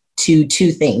speak to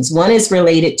two things. One is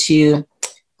related to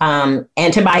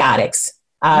antibiotics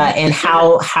and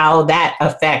how that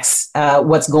affects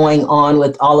what's going on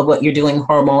with all of what you're doing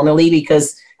hormonally,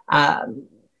 because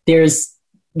there's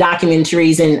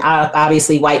documentaries and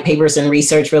obviously white papers and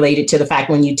research related to the fact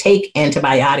when you take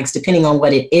antibiotics, depending on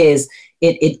what it is,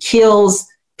 it kills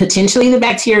potentially the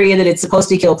bacteria that it's supposed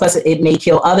to kill, plus it may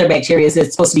kill other bacteria that's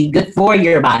supposed to be good for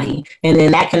your body. And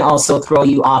then that can also throw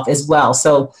you off as well.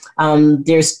 So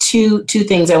there's two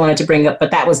things I wanted to bring up,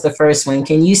 but that was the first one.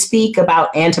 Can you speak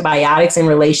about antibiotics in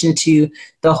relation to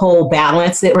the whole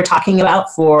balance that we're talking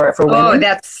about for women? Oh,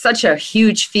 that's such a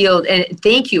huge field. And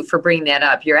thank you for bringing that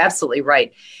up. You're absolutely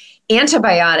right.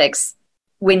 Antibiotics,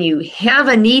 when you have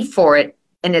a need for it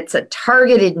and it's a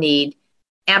targeted need,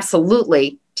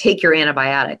 absolutely take your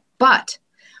antibiotic. But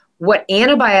what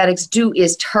antibiotics do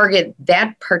is target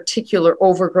that particular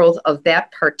overgrowth of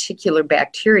that particular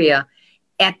bacteria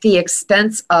at the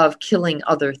expense of killing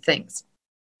other things.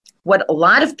 What a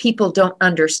lot of people don't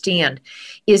understand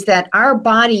is that our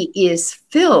body is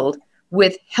filled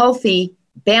with healthy,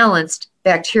 balanced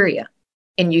bacteria.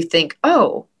 And you think,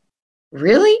 oh,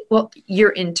 really? Well,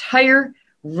 your entire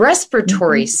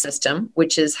respiratory system,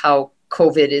 which is how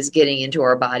COVID is getting into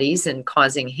our bodies and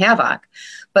causing havoc.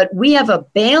 But we have a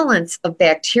balance of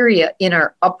bacteria in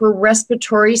our upper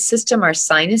respiratory system, our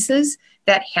sinuses,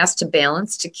 that has to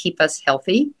balance to keep us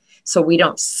healthy, so we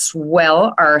don't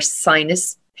swell our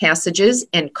sinus passages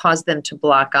and cause them to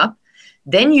block up.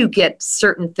 Then you get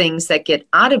certain things that get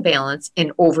out of balance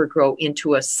and overgrow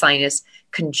into a sinus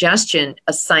congestion,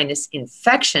 a sinus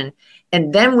infection,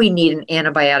 and then we need an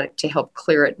antibiotic to help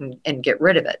clear it and get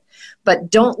rid of it. But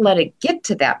don't let it get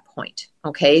to that point,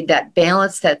 okay? That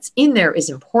balance that's in there is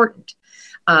important.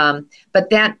 But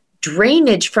that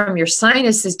drainage from your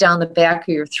sinuses down the back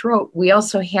of your throat, we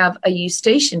also have a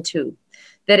eustachian tube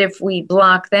that if we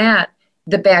block that,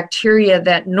 the bacteria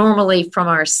that normally from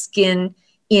our skin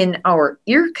in our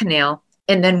ear canal,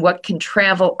 and then what can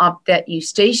travel up that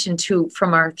eustachian tube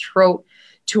from our throat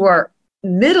to our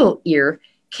middle ear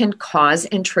can cause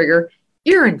and trigger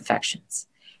ear infections.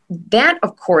 That,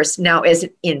 of course, now as an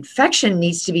infection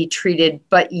needs to be treated,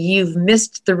 but you've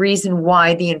missed the reason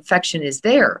why the infection is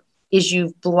there, is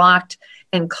you've blocked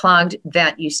and clogged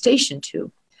that eustachian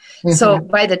tube. Mm-hmm. So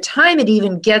by the time it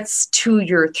even gets to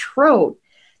your throat,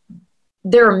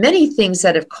 there are many things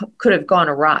that could have gone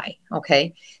awry,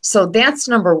 okay? So that's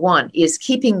number one, is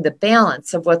keeping the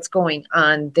balance of what's going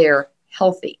on there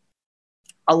healthy.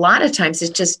 A lot of times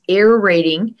it's just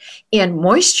aerating and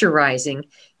moisturizing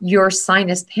your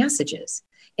sinus passages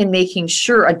and making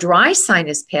sure a dry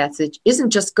sinus passage isn't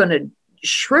just going to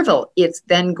shrivel, it's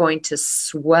then going to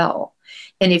swell.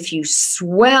 And if you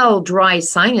swell dry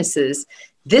sinuses,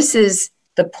 this is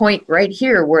the point right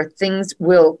here where things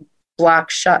will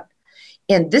block shut.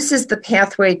 And this is the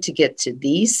pathway to get to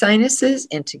these sinuses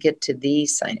and to get to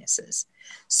these sinuses.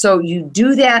 So you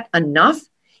do that enough,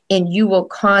 and you will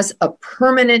cause a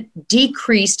permanent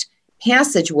decreased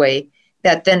passageway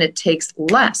that then it takes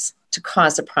less to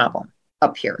cause a problem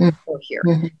up here or here.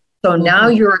 Mm-hmm. So now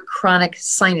you're a chronic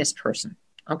sinus person,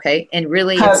 okay? And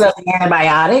really, because of the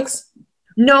antibiotics?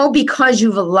 No, because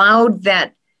you've allowed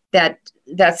that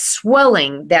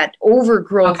swelling, that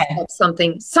overgrowth of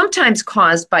something, sometimes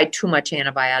caused by too much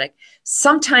antibiotic,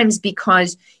 sometimes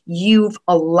because you've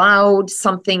allowed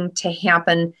something to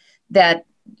happen that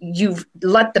you've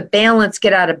let the balance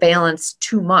get out of balance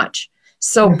too much.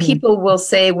 So people will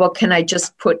say, well, can I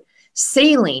just put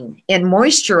saline and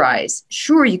moisturize?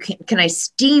 Sure, you can. Can I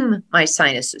steam my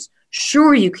sinuses?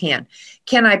 Sure, you can.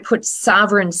 Can I put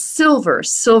sovereign silver?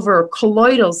 Silver,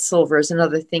 colloidal silver is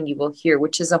another thing you will hear,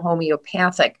 which is a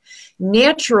homeopathic,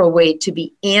 natural way to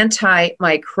be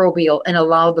antimicrobial and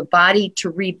allow the body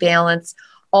to rebalance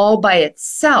all by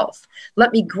itself.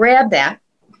 Let me grab that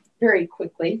very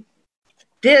quickly.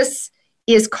 This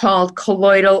is called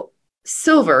colloidal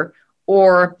silver,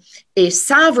 or a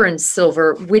sovereign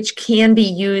silver, which can be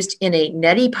used in a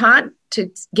neti pot to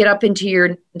get up into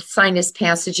your sinus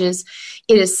passages.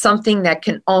 It is something that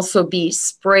can also be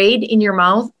sprayed in your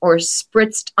mouth or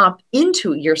spritzed up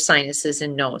into your sinuses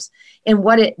and nose. And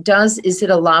what it does is it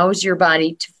allows your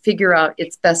body to figure out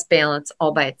its best balance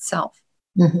all by itself.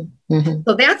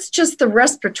 So that's just the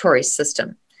respiratory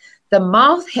system. The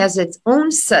mouth has its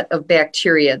own set of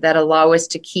bacteria that allow us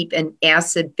to keep an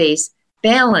acid-base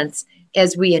balance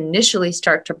as we initially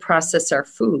start to process our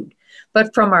food.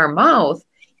 But from our mouth,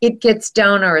 it gets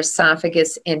down our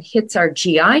esophagus and hits our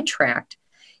GI tract.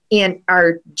 And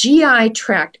our GI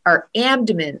tract, our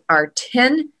abdomen, our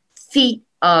 10 feet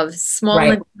of small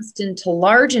intestine to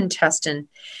large intestine,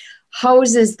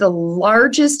 houses the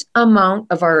largest amount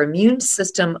of our immune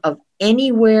system of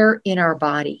anywhere in our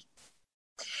body.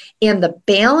 And the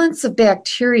balance of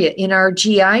bacteria in our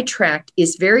GI tract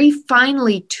is very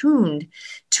finely tuned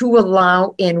to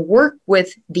allow and work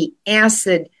with the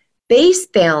acid-base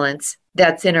balance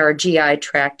that's in our GI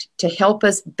tract to help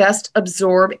us best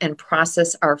absorb and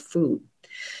process our food.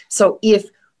 So if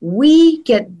we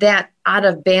get that out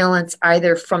of balance,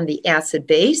 either from the acid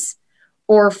base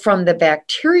or from the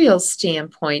bacterial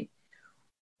standpoint,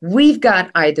 we've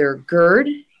got either GERD,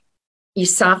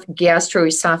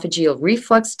 gastroesophageal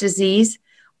reflux disease,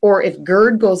 or if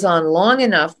GERD goes on long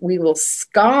enough, we will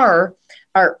scar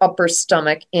our upper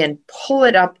stomach and pull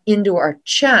it up into our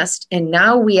chest, and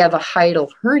now we have a hiatal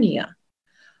hernia.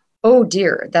 Oh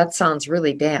dear, that sounds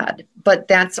really bad. But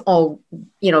that's all,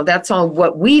 that's all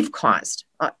what we've caused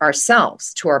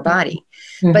ourselves to our body.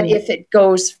 But if it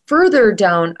goes further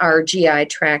down our GI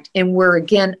tract and we're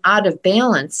again out of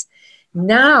balance,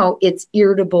 now it's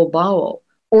irritable bowel,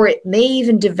 or it may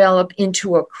even develop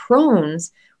into a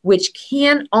Crohn's, which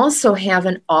can also have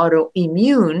an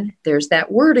autoimmune, there's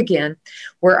that word again,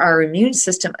 where our immune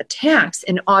system attacks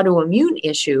an autoimmune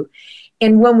issue.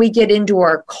 And when we get into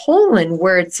our colon,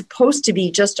 where it's supposed to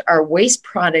be just our waste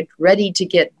product ready to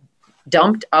get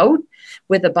dumped out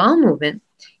with a bowel movement,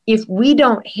 if we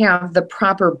don't have the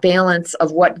proper balance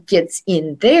of what gets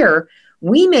in there,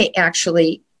 we may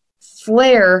actually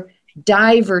flare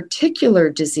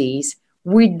diverticular disease.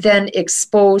 We then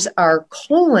expose our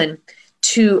colon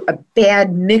to a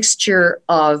bad mixture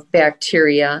of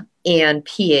bacteria and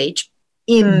pH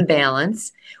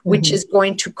imbalance, which is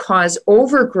going to cause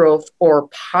overgrowth or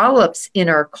polyps in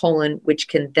our colon, which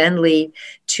can then lead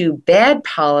to bad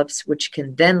polyps, which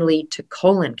can then lead to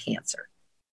colon cancer.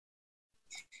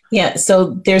 Yeah,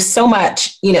 so there's so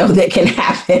much, that can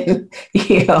happen,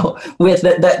 with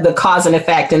the cause and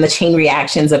effect and the chain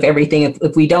reactions of everything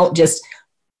if we don't just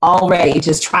already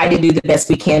just try to do the best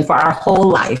we can for our whole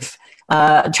life,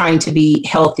 trying to be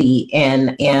healthy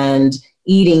and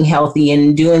eating healthy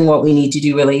and doing what we need to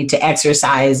do really to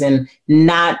exercise and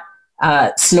not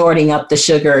snorting up the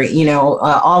sugar,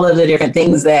 all of the different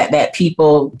things that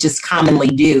people just commonly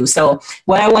do. So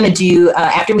what I want to do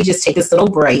after we just take this little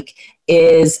break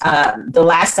is the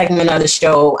last segment of the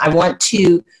show. I want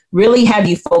to really have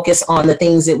you focus on the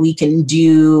things that we can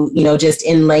do, just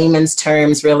in layman's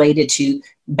terms related to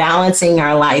balancing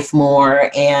our life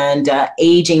more and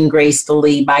aging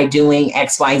gracefully by doing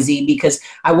XYZ, because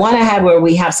I want to have where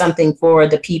we have something for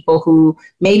the people who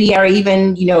maybe are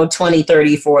even, 20,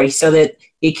 30, 40, so that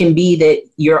it can be that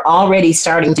you're already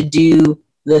starting to do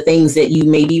the things that you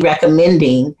may be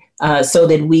recommending, so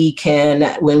that we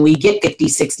can, when we get 50,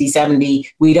 60, 70,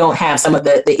 we don't have some of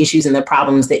the issues and the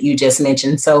problems that you just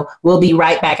mentioned. So we'll be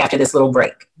right back after this little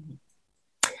break.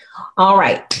 All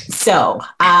right. So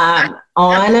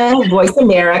on Voice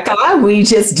America, we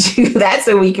just do that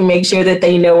so we can make sure that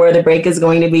they know where the break is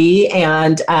going to be.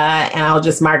 And I'll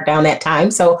just mark down that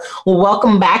time. So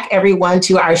welcome back, everyone,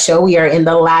 to our show. We are in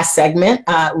the last segment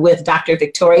with Dr.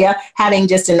 Victoria, having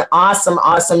just an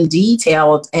awesome,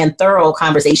 detailed and thorough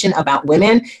conversation about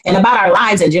women and about our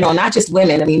lives in general, not just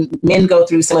women. I mean, men go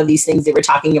through some of these things that we're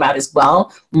talking about as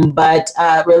well, but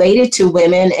related to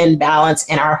women and balance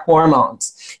and our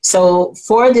hormones. So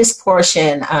for this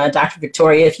portion, Dr.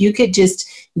 Victoria, if you could just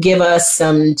give us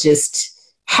some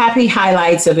just happy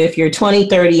highlights of if you're 20,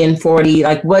 30, and 40,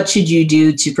 like what should you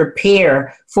do to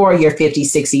prepare for your 50s,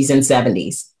 60s, and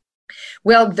 70s?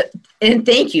 Well, and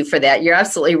thank you for that. You're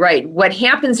absolutely right. What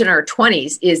happens in our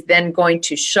 20s is then going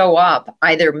to show up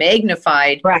either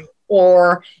magnified, right,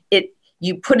 or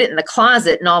you put it in the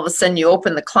closet and all of a sudden you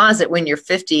open the closet when you're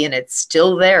 50 and it's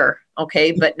still there.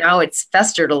 Okay. But now it's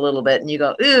festered a little bit and you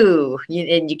go, ooh,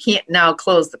 and you can't now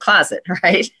close the closet.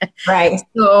 Right. Right.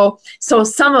 So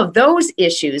some of those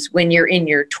issues when you're in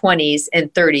your 20s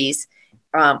and 30s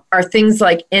are things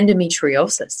like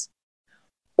endometriosis,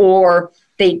 or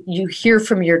you hear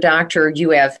from your doctor, you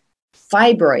have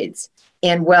fibroids.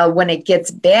 And well, when it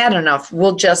gets bad enough,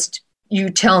 you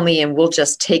tell me and we'll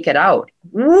just take it out.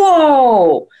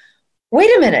 Whoa,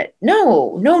 wait a minute.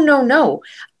 No.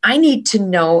 I need to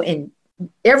know, and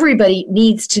everybody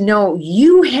needs to know,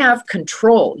 you have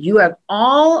control. You have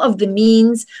all of the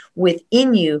means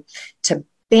within you to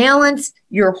balance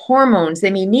your hormones.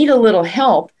 They may need a little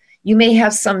help. You may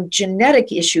have some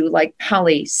genetic issue like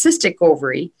polycystic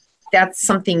ovary. That's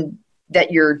something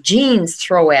that your genes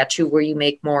throw at you where you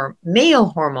make more male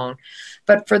hormone.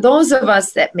 But for those of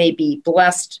us that may be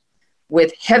blessed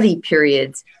with heavy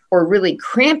periods or really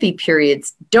crampy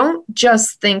periods, don't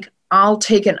just think, I'll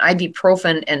take an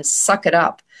ibuprofen and suck it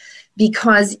up,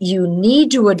 because you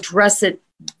need to address it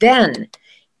then.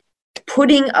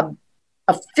 Putting a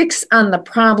fix on the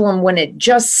problem when it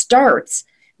just starts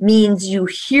means you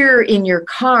hear in your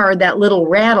car that little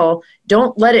rattle.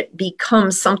 Don't let it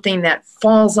become something that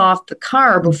falls off the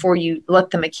car before you let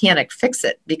the mechanic fix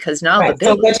it, because now right.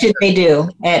 So what should they do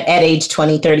at age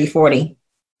 20, 30, 40?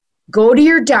 Go to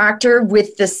your doctor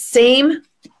with the same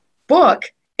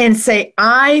book and say,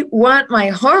 I want my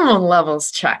hormone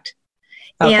levels checked.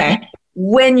 Okay. And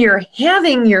when you're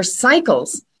having your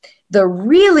cycles, the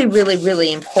really, really,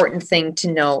 really important thing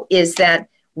to know is that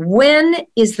when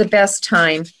is the best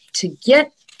time to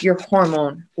get your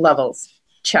hormone levels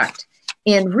checked?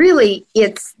 And really,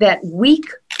 it's that week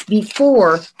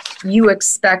before you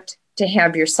expect to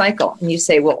have your cycle. And you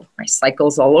say, well, my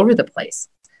cycle's all over the place.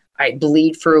 I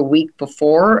bleed for a week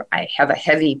before. I have a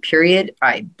heavy period.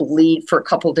 I bleed for a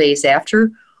couple days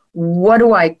after. What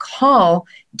do I call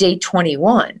day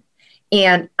 21?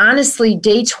 And honestly,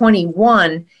 day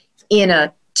 21 in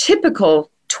a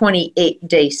typical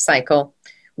 28-day cycle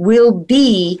will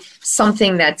be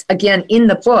something that's, again, in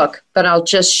the book, but I'll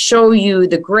just show you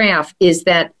the graph, is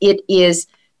that it is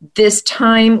this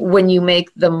time when you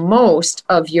make the most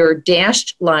of your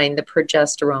dashed line, the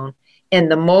progesterone, and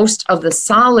the most of the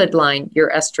solid line, your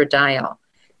estradiol.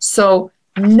 So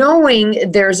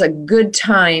knowing there's a good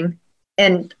time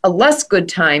and a less good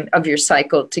time of your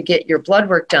cycle to get your blood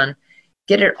work done,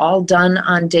 get it all done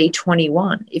on day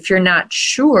 21. If you're not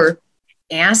sure,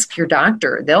 ask your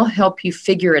doctor. They'll help you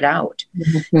figure it out.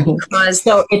 Because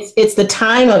so it's the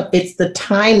time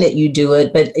that you do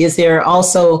it, but is there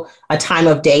also a time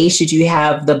of day? Should you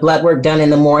have the blood work done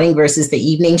in the morning versus the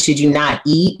evening? Should you not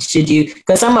eat? Should you,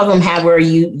 because some of them have where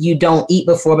you don't eat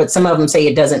before, but some of them say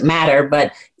it doesn't matter,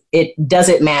 but it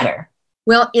doesn't matter.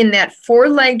 Well, in that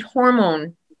four-legged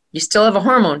hormone, you still have a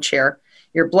hormone chair.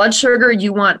 Your blood sugar,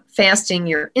 you want fasting.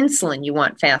 Your insulin, you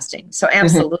want fasting. So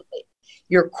absolutely.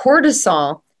 Your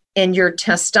cortisol and your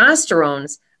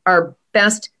testosterones are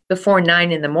best before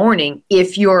 9 in the morning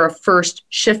if you're a first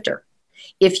shifter.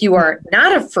 If you are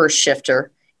not a first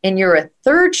shifter and you're a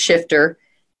third shifter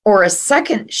or a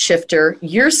second shifter,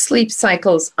 your sleep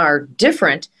cycles are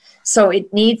different. So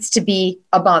it needs to be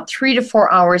about 3 to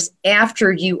 4 hours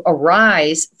after you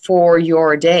arise for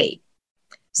your day.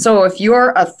 So if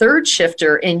you're a third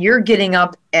shifter and you're getting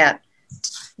up at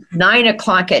 9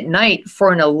 o'clock at night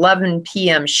for an 11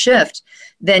 p.m. shift,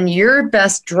 then you're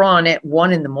best drawn at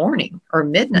 1 in the morning or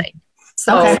midnight.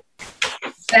 So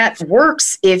that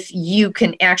works if you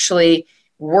can actually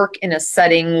work in a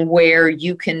setting where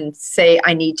you can say,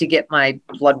 I need to get my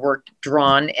blood work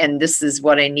drawn, and this is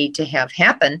what I need to have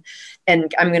happen.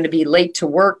 And I'm going to be late to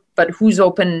work, but who's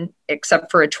open except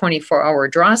for a 24-hour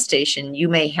draw station? You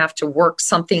may have to work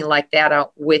something like that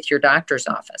out with your doctor's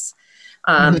office.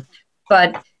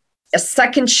 But a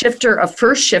second shifter, a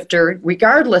first shifter,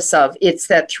 regardless of, it's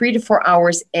that 3 to 4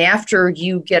 hours after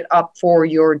you get up for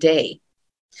your day.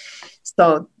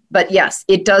 So, but yes,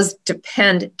 it does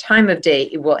depend, time of day,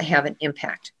 it will have an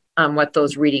impact on what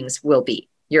those readings will be.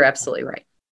 You're absolutely right.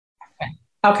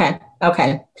 Okay.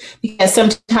 Because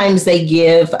sometimes they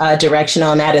give direction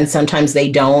on that and sometimes they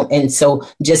don't. And so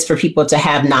just for people to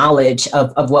have knowledge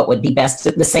of what would be best,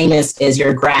 the same as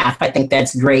your graph, I think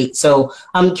that's great. So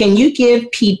can you give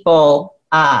people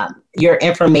your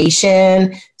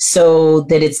information so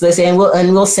that it's listed, and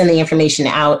we'll send the information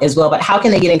out as well, but how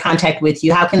can they get in contact with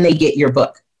you? How can they get your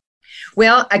book?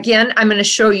 Well, again, I'm going to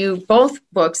show you both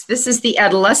books. This is the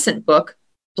adolescent book,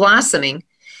 Blossoming.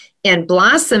 And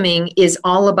Blossoming is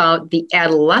all about the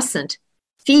adolescent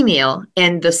female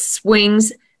and the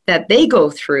swings that they go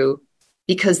through,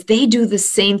 because they do the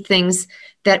same things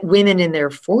that women in their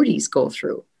 40s go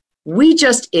through. We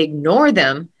just ignore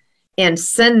them and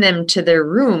send them to their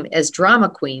room as drama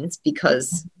queens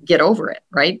because get over it,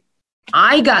 right?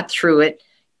 I got through it.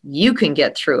 You can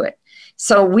get through it.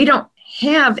 So we don't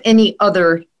have any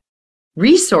other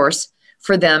resource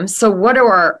for them. So what do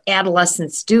our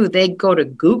adolescents do? They go to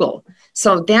Google.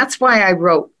 So that's why I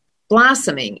wrote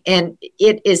Blossoming. And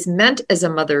it is meant as a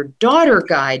mother-daughter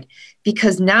guide,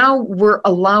 because now we're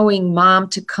allowing mom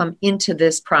to come into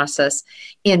this process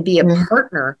and be a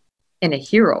partner and a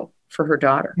hero for her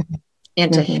daughter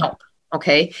and to help.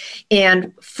 Okay.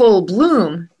 And Full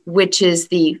Bloom, which is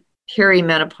the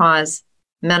perimenopause,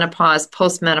 menopause,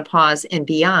 postmenopause, and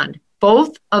beyond.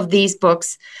 Both of these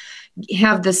books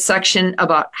have this section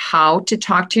about how to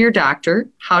talk to your doctor,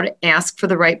 how to ask for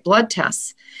the right blood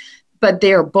tests. But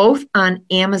they are both on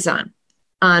Amazon,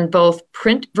 on both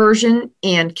print version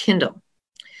and Kindle.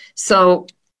 So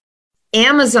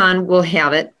Amazon will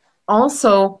have it.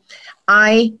 Also,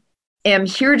 I am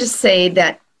here to say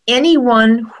that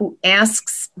anyone who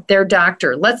asks their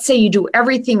doctor, let's say you do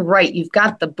everything right, you've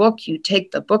got the book, you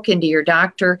take the book into your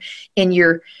doctor, and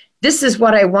this is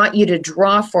what I want you to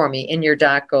draw for me. And your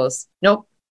doc goes, nope,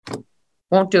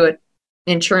 won't do it.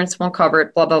 Insurance won't cover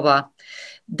it, blah, blah, blah.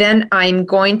 Then I'm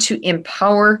going to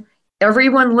empower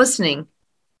everyone listening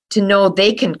to know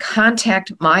they can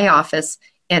contact my office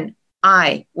and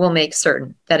I will make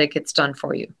certain that it gets done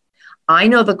for you. I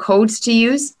know the codes to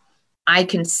use. I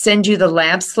can send you the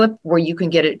lab slip where you can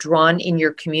get it drawn in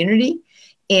your community,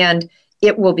 and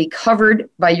it will be covered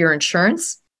by your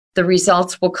insurance. The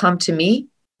results will come to me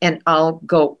and I'll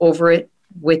go over it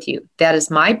with you. That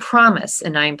is my promise,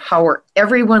 and I empower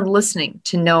everyone listening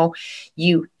to know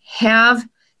you have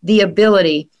the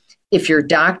ability. If your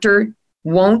doctor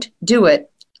won't do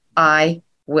it, I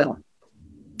will.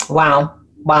 Wow.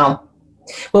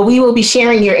 Well, we will be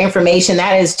sharing your information.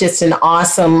 That is just an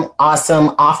awesome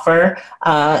offer.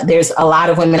 There's a lot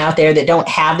of women out there that don't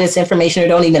have this information or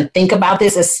don't even think about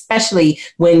this, especially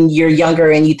when you're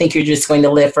younger and you think you're just going to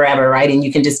live forever, right? And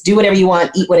you can just do whatever you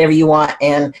want, eat whatever you want.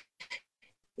 And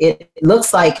it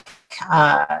looks like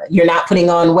you're not putting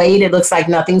on weight. It looks like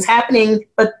nothing's happening,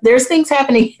 but there's things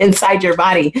happening inside your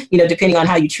body, depending on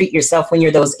how you treat yourself when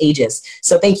you're those ages.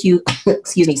 So thank you.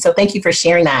 Excuse me. So thank you for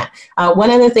sharing that. One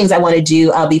of the things I want to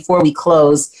do before we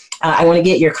close, I want to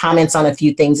get your comments on a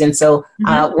few things. And so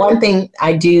one thing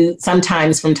I do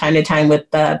sometimes from time to time with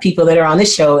people that are on the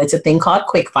show, it's a thing called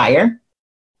quickfire.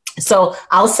 So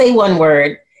I'll say one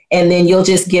word, and then you'll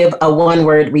just give a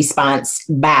one-word response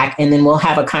back, and then we'll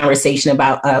have a conversation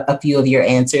about a few of your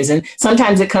answers. And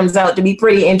sometimes it comes out to be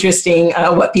pretty interesting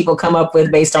what people come up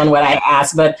with based on what I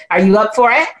ask. But are you up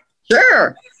for it?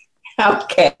 Sure.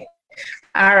 Okay.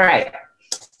 All right.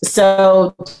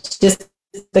 So just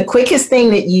the quickest thing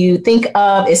that you think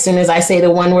of as soon as I say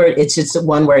the one word, it's just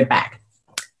one word back.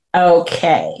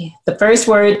 Okay. The first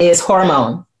word is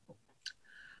hormone.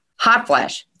 Hot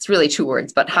flash. It's really 2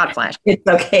 words, but hot flash. It's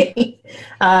okay.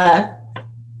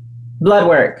 Blood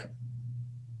work.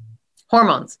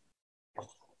 Hormones.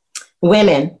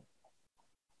 Women.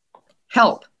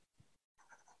 Help.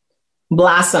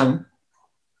 Blossom.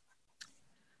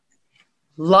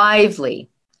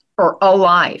 Lively or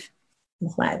alive.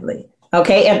 Lively.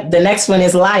 Okay, and the next one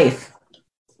is life.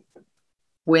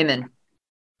 Women.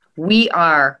 We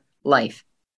are life.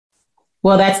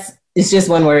 Well, it's just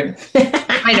one word.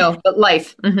 I know, but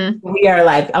life. Mm-hmm. We are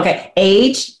life. Okay,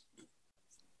 age.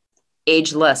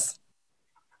 Ageless.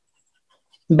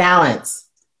 Balance.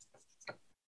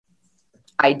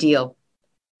 Ideal.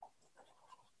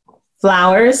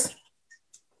 Flowers.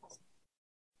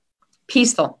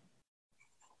 Peaceful.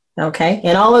 Okay,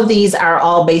 and all of these are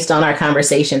all based on our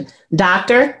conversation.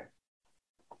 Doctor.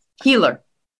 Healer.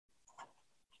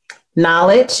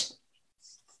 Knowledge.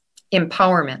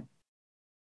 Empowerment.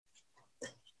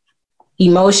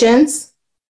 Emotions.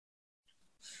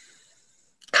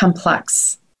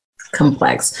 Complex.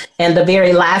 Complex. And the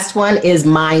very last one is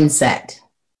mindset.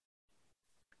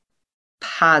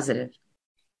 Positive.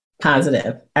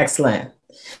 Positive. Excellent.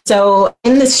 So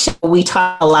in this show, we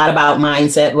talk a lot about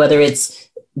mindset, whether it's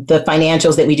the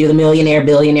financials that we do, the millionaire,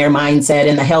 billionaire mindset,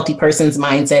 and the healthy person's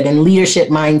mindset, and leadership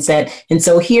mindset. And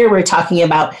so here we're talking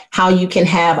about how you can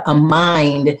have a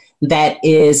mind that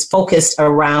is focused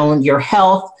around your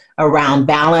health, around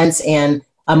balance, and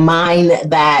a mind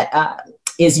that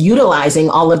is utilizing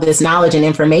all of this knowledge and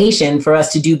information for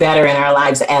us to do better in our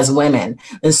lives as women.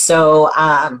 And so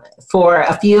for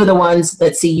a few of the ones,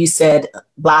 let's see, you said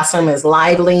Blossom is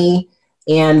lively,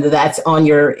 and that's on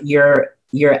your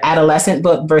adolescent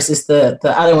book, versus the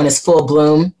other one is Full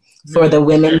Bloom for the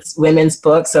women's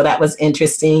book. So that was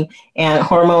interesting. And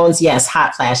hormones, yes,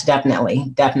 hot flash,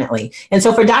 definitely. And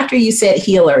so for doctor, you said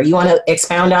healer. You want to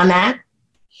expound on that?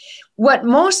 What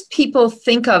most people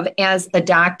think of as a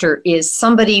doctor is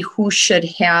somebody who should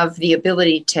have the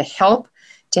ability to help,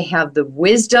 to have the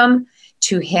wisdom,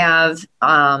 to have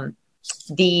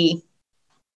the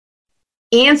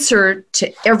answer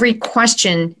to every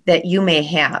question that you may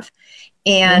have.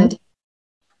 And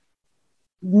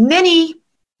many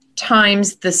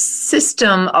times the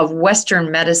system of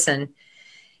Western medicine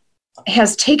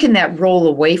has taken that role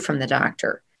away from the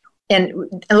doctor. And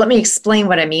let me explain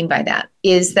what I mean by that,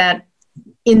 is that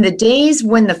in the days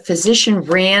when the physician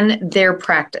ran their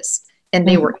practice and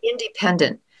they were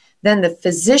independent, then the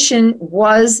physician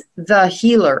was the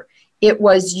healer. It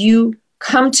was, you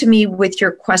come to me with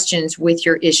your questions, with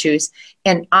your issues,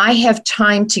 and I have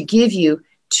time to give you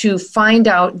to find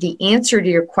out the answer to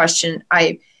your question.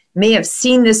 I may have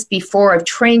seen this before. I've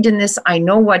trained in this. I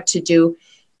know what to do.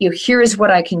 Here is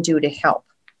what I can do to help.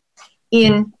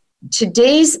 In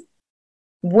today's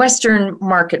Western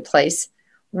marketplace,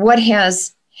 what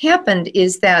has happened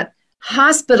is that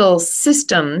hospital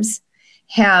systems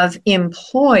have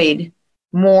employed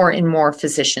more and more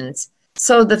physicians.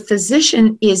 So the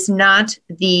physician is not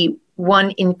the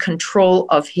one in control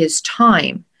of his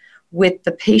time with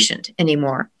the patient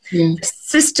anymore. The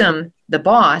system, the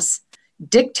boss,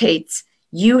 dictates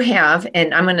you have,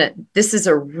 and this is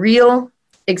a real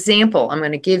example I'm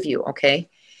going to give you, okay,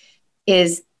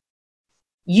 is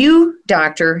you,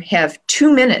 doctor, have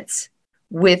 2 minutes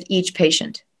with each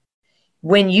patient.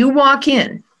 When you walk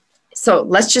in, so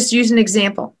let's just use an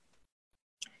example.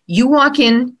 You walk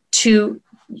in to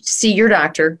see your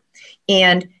doctor,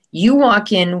 and you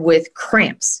walk in with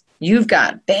cramps. You've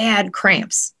got bad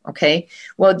cramps, okay?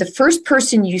 Well, the first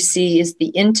person you see is the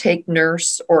intake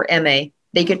nurse or MA.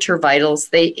 They get your vitals.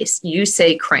 You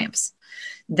say cramps.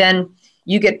 Then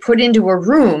you get put into a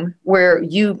room where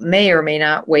you may or may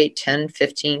not wait 10,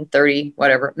 15, 30,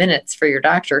 whatever minutes for your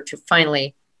doctor to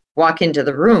finally walk into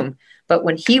the room. But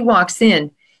when he walks in,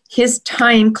 his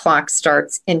time clock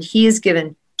starts and he is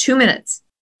given 2 minutes.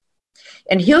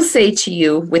 And he'll say to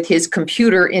you with his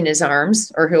computer in his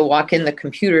arms, or he'll walk in, the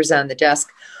computer's on the desk,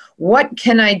 "What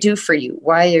can I do for you?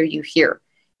 Why are you here?"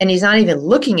 And he's not even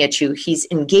looking at you. He's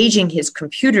engaging his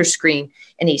computer screen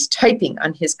and he's typing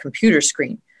on his computer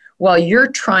screen while you're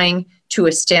trying to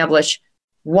establish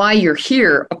why you're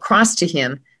here across to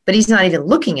him, but he's not even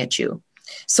looking at you.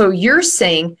 So you're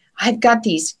saying, "I've got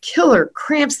these killer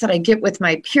cramps that I get with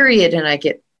my period, and I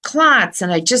get clots,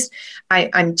 and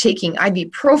I'm taking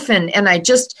ibuprofen,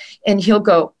 and he'll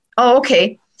go, "Oh,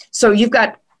 okay, so you've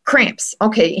got cramps."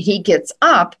 Okay, he gets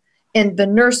up, and the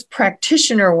nurse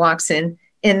practitioner walks in,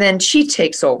 and then she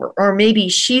takes over. Or maybe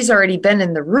she's already been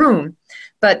in the room,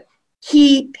 but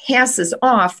he passes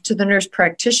off to the nurse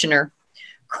practitioner,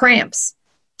 "Cramps.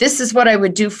 This is what I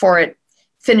would do for it.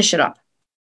 Finish it up."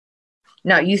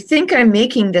 Now, you think I'm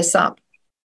making this up.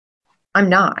 I'm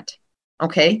not.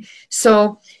 Okay.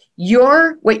 So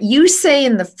what you say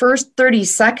in the first 30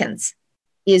 seconds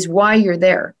is why you're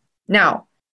there. Now,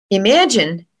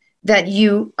 imagine that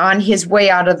you, on his way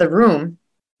out of the room,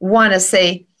 want to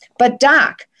say, but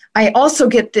doc, I also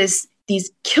get these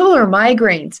killer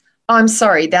migraines. Oh, I'm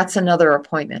sorry, that's another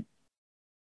appointment.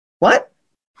 What?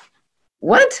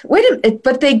 What? Wait a minute,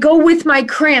 but they go with my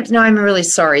cramps. No, I'm really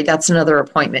sorry, that's another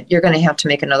appointment. You're going to have to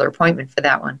make another appointment for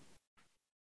that one.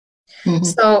 Mm-hmm.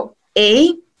 So,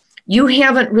 A, you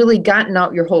haven't really gotten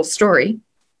out your whole story.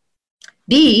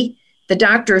 B, the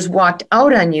doctors walked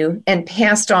out on you and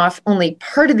passed off only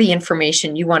part of the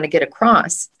information you want to get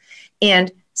across.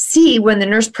 And C, when the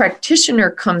nurse practitioner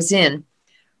comes in,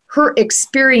 her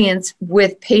experience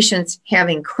with patients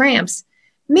having cramps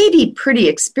may be pretty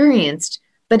experienced,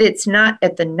 but it's not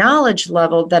at the knowledge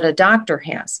level that a doctor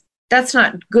has. That's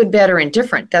not good, bad, or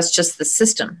indifferent. That's just the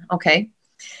system, okay?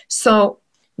 So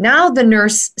now the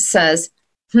nurse says,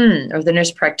 or the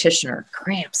nurse practitioner,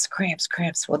 cramps.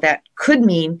 Well, that could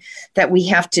mean that we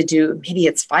have to do, maybe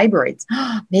it's fibroids.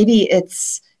 Maybe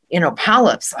it's,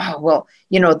 polyps. Oh, well,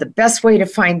 the best way to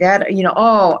find that,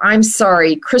 oh, I'm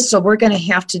sorry, Crystal, we're going to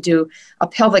have to do a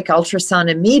pelvic ultrasound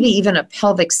and maybe even a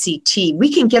pelvic CT.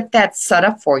 We can get that set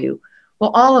up for you.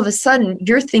 Well, all of a sudden,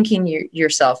 you're thinking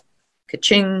yourself,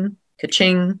 ka-ching,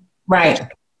 ka-ching. Right.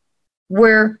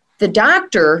 Where the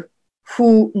doctor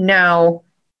who now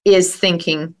is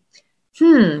thinking,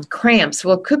 cramps,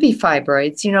 well, it could be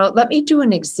fibroids. Let me do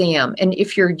an exam. And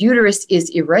if your uterus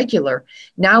is irregular,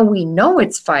 now we know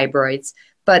it's fibroids,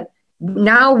 but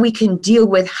now we can deal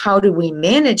with how do we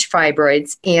manage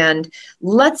fibroids, and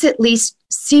let's at least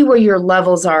see where your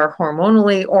levels are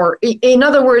hormonally, or in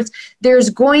other words, there's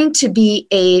going to be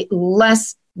a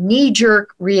less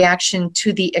knee-jerk reaction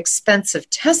to the expensive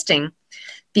testing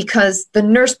because the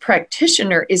nurse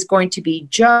practitioner is going to be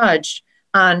judged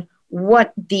on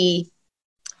what the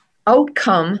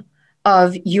outcome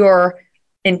of your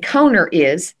encounter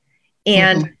is,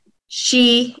 and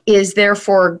she is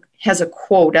therefore has a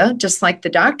quota, just like the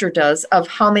doctor does, of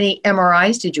how many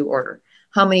MRIs did you order,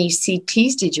 how many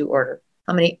CTs did you order,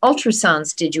 how many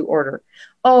ultrasounds did you order.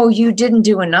 Oh, you didn't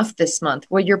do enough this month.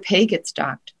 Well, your pay gets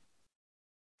docked.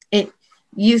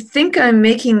 You think I'm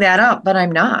making that up, but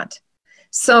I'm not.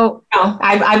 So no,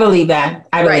 I believe that.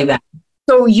 I believe that.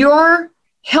 So your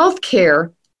health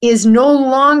care is no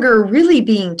longer really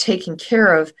being taken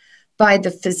care of by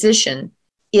the physician.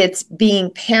 It's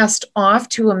being passed off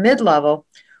to a mid-level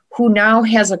who now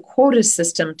has a quota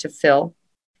system to fill.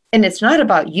 And it's not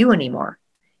about you anymore.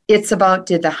 It's about,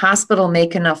 did the hospital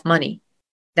make enough money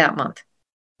that month?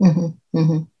 Mm-hmm.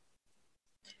 Mm-hmm.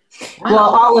 Wow. Well,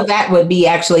 all of that would be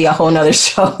actually a whole nother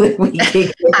show that we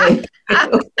could get into.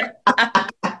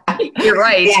 You're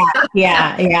right.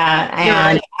 Yeah.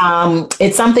 And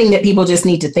it's something that people just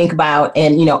need to think about,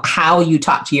 and, how you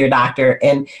talk to your doctor.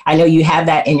 And I know you have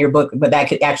that in your book, but that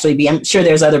could actually be, I'm sure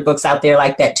there's other books out there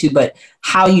like that too, but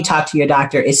how you talk to your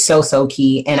doctor is so, so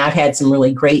key. And I've had some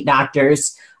really great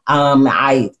doctors.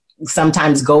 I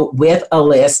sometimes go with a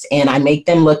list and I make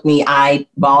them look me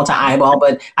eyeball to eyeball,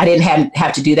 but I didn't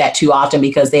have to do that too often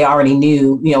because they already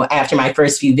knew, after my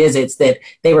first few visits that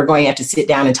they were going to have to sit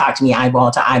down and talk to me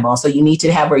eyeball to eyeball. So you need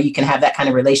to have where you can have that kind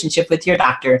of relationship with your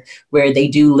doctor where they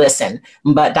do listen.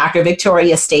 But Dr.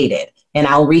 Victoria stated, and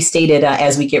I'll restate it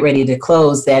as we get ready to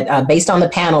close, that based on the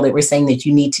panel that we're saying that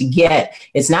you need to get,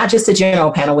 it's not just a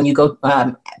general panel when you go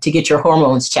to get your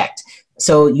hormones checked.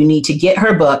 So you need to get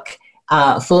her book,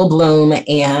 Full Bloom,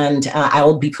 and I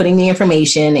will be putting the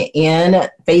information in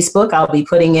Facebook. I'll be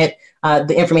putting it,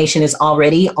 the information is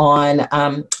already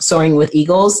on Soaring with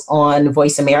Eagles on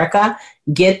Voice America.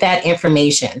 Get that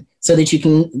information so that you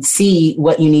can see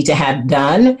what you need to have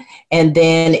done. And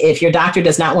then if your doctor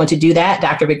does not want to do that,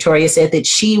 Dr. Victoria said that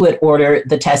she would order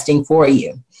the testing for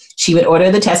you. She would order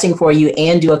the testing for you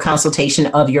and do a consultation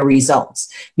of your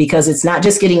results, because it's not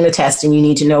just getting the test, and you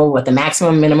need to know what the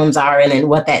maximum minimums are and then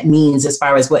what that means as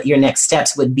far as what your next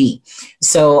steps would be.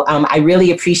 So I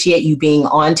really appreciate you being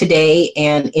on today.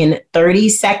 And in 30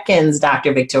 seconds,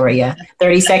 Dr. Victoria,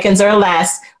 30 seconds or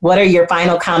less, what are your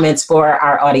final comments for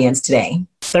our audience today?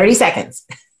 30 seconds.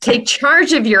 Take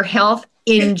charge of your health,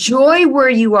 enjoy where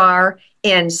you are,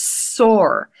 and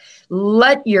soar.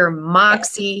 Let your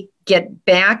moxie get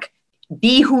back,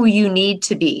 be who you need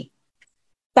to be.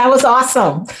 That was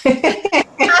awesome.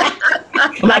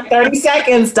 Like 30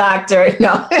 seconds, doctor.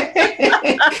 No.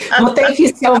 Well, thank you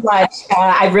so much.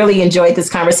 I really enjoyed this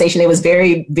conversation. It was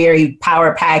very, very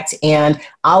power packed, and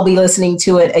I'll be listening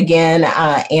to it again.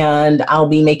 And I'll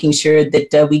be making sure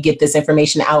that we get this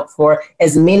information out for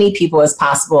as many people as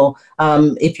possible.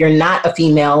 If you're not a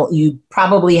female, you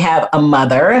probably have a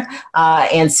mother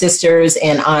and sisters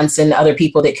and aunts and other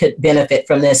people that could benefit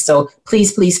from this. So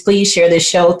please, please, please share this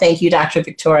show. Thank you, Dr.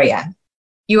 Victoria.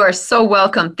 You are so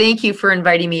welcome. Thank you for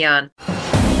inviting me on.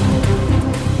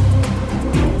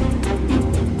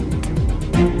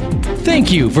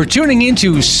 Thank you for tuning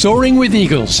into Soaring with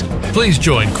Eagles. Please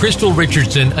join Crystal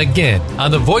Richardson again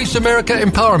on the Voice America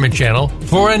Empowerment Channel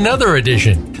for another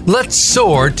edition. Let's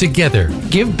soar together,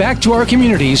 give back to our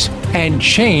communities, and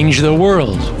change the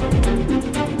world.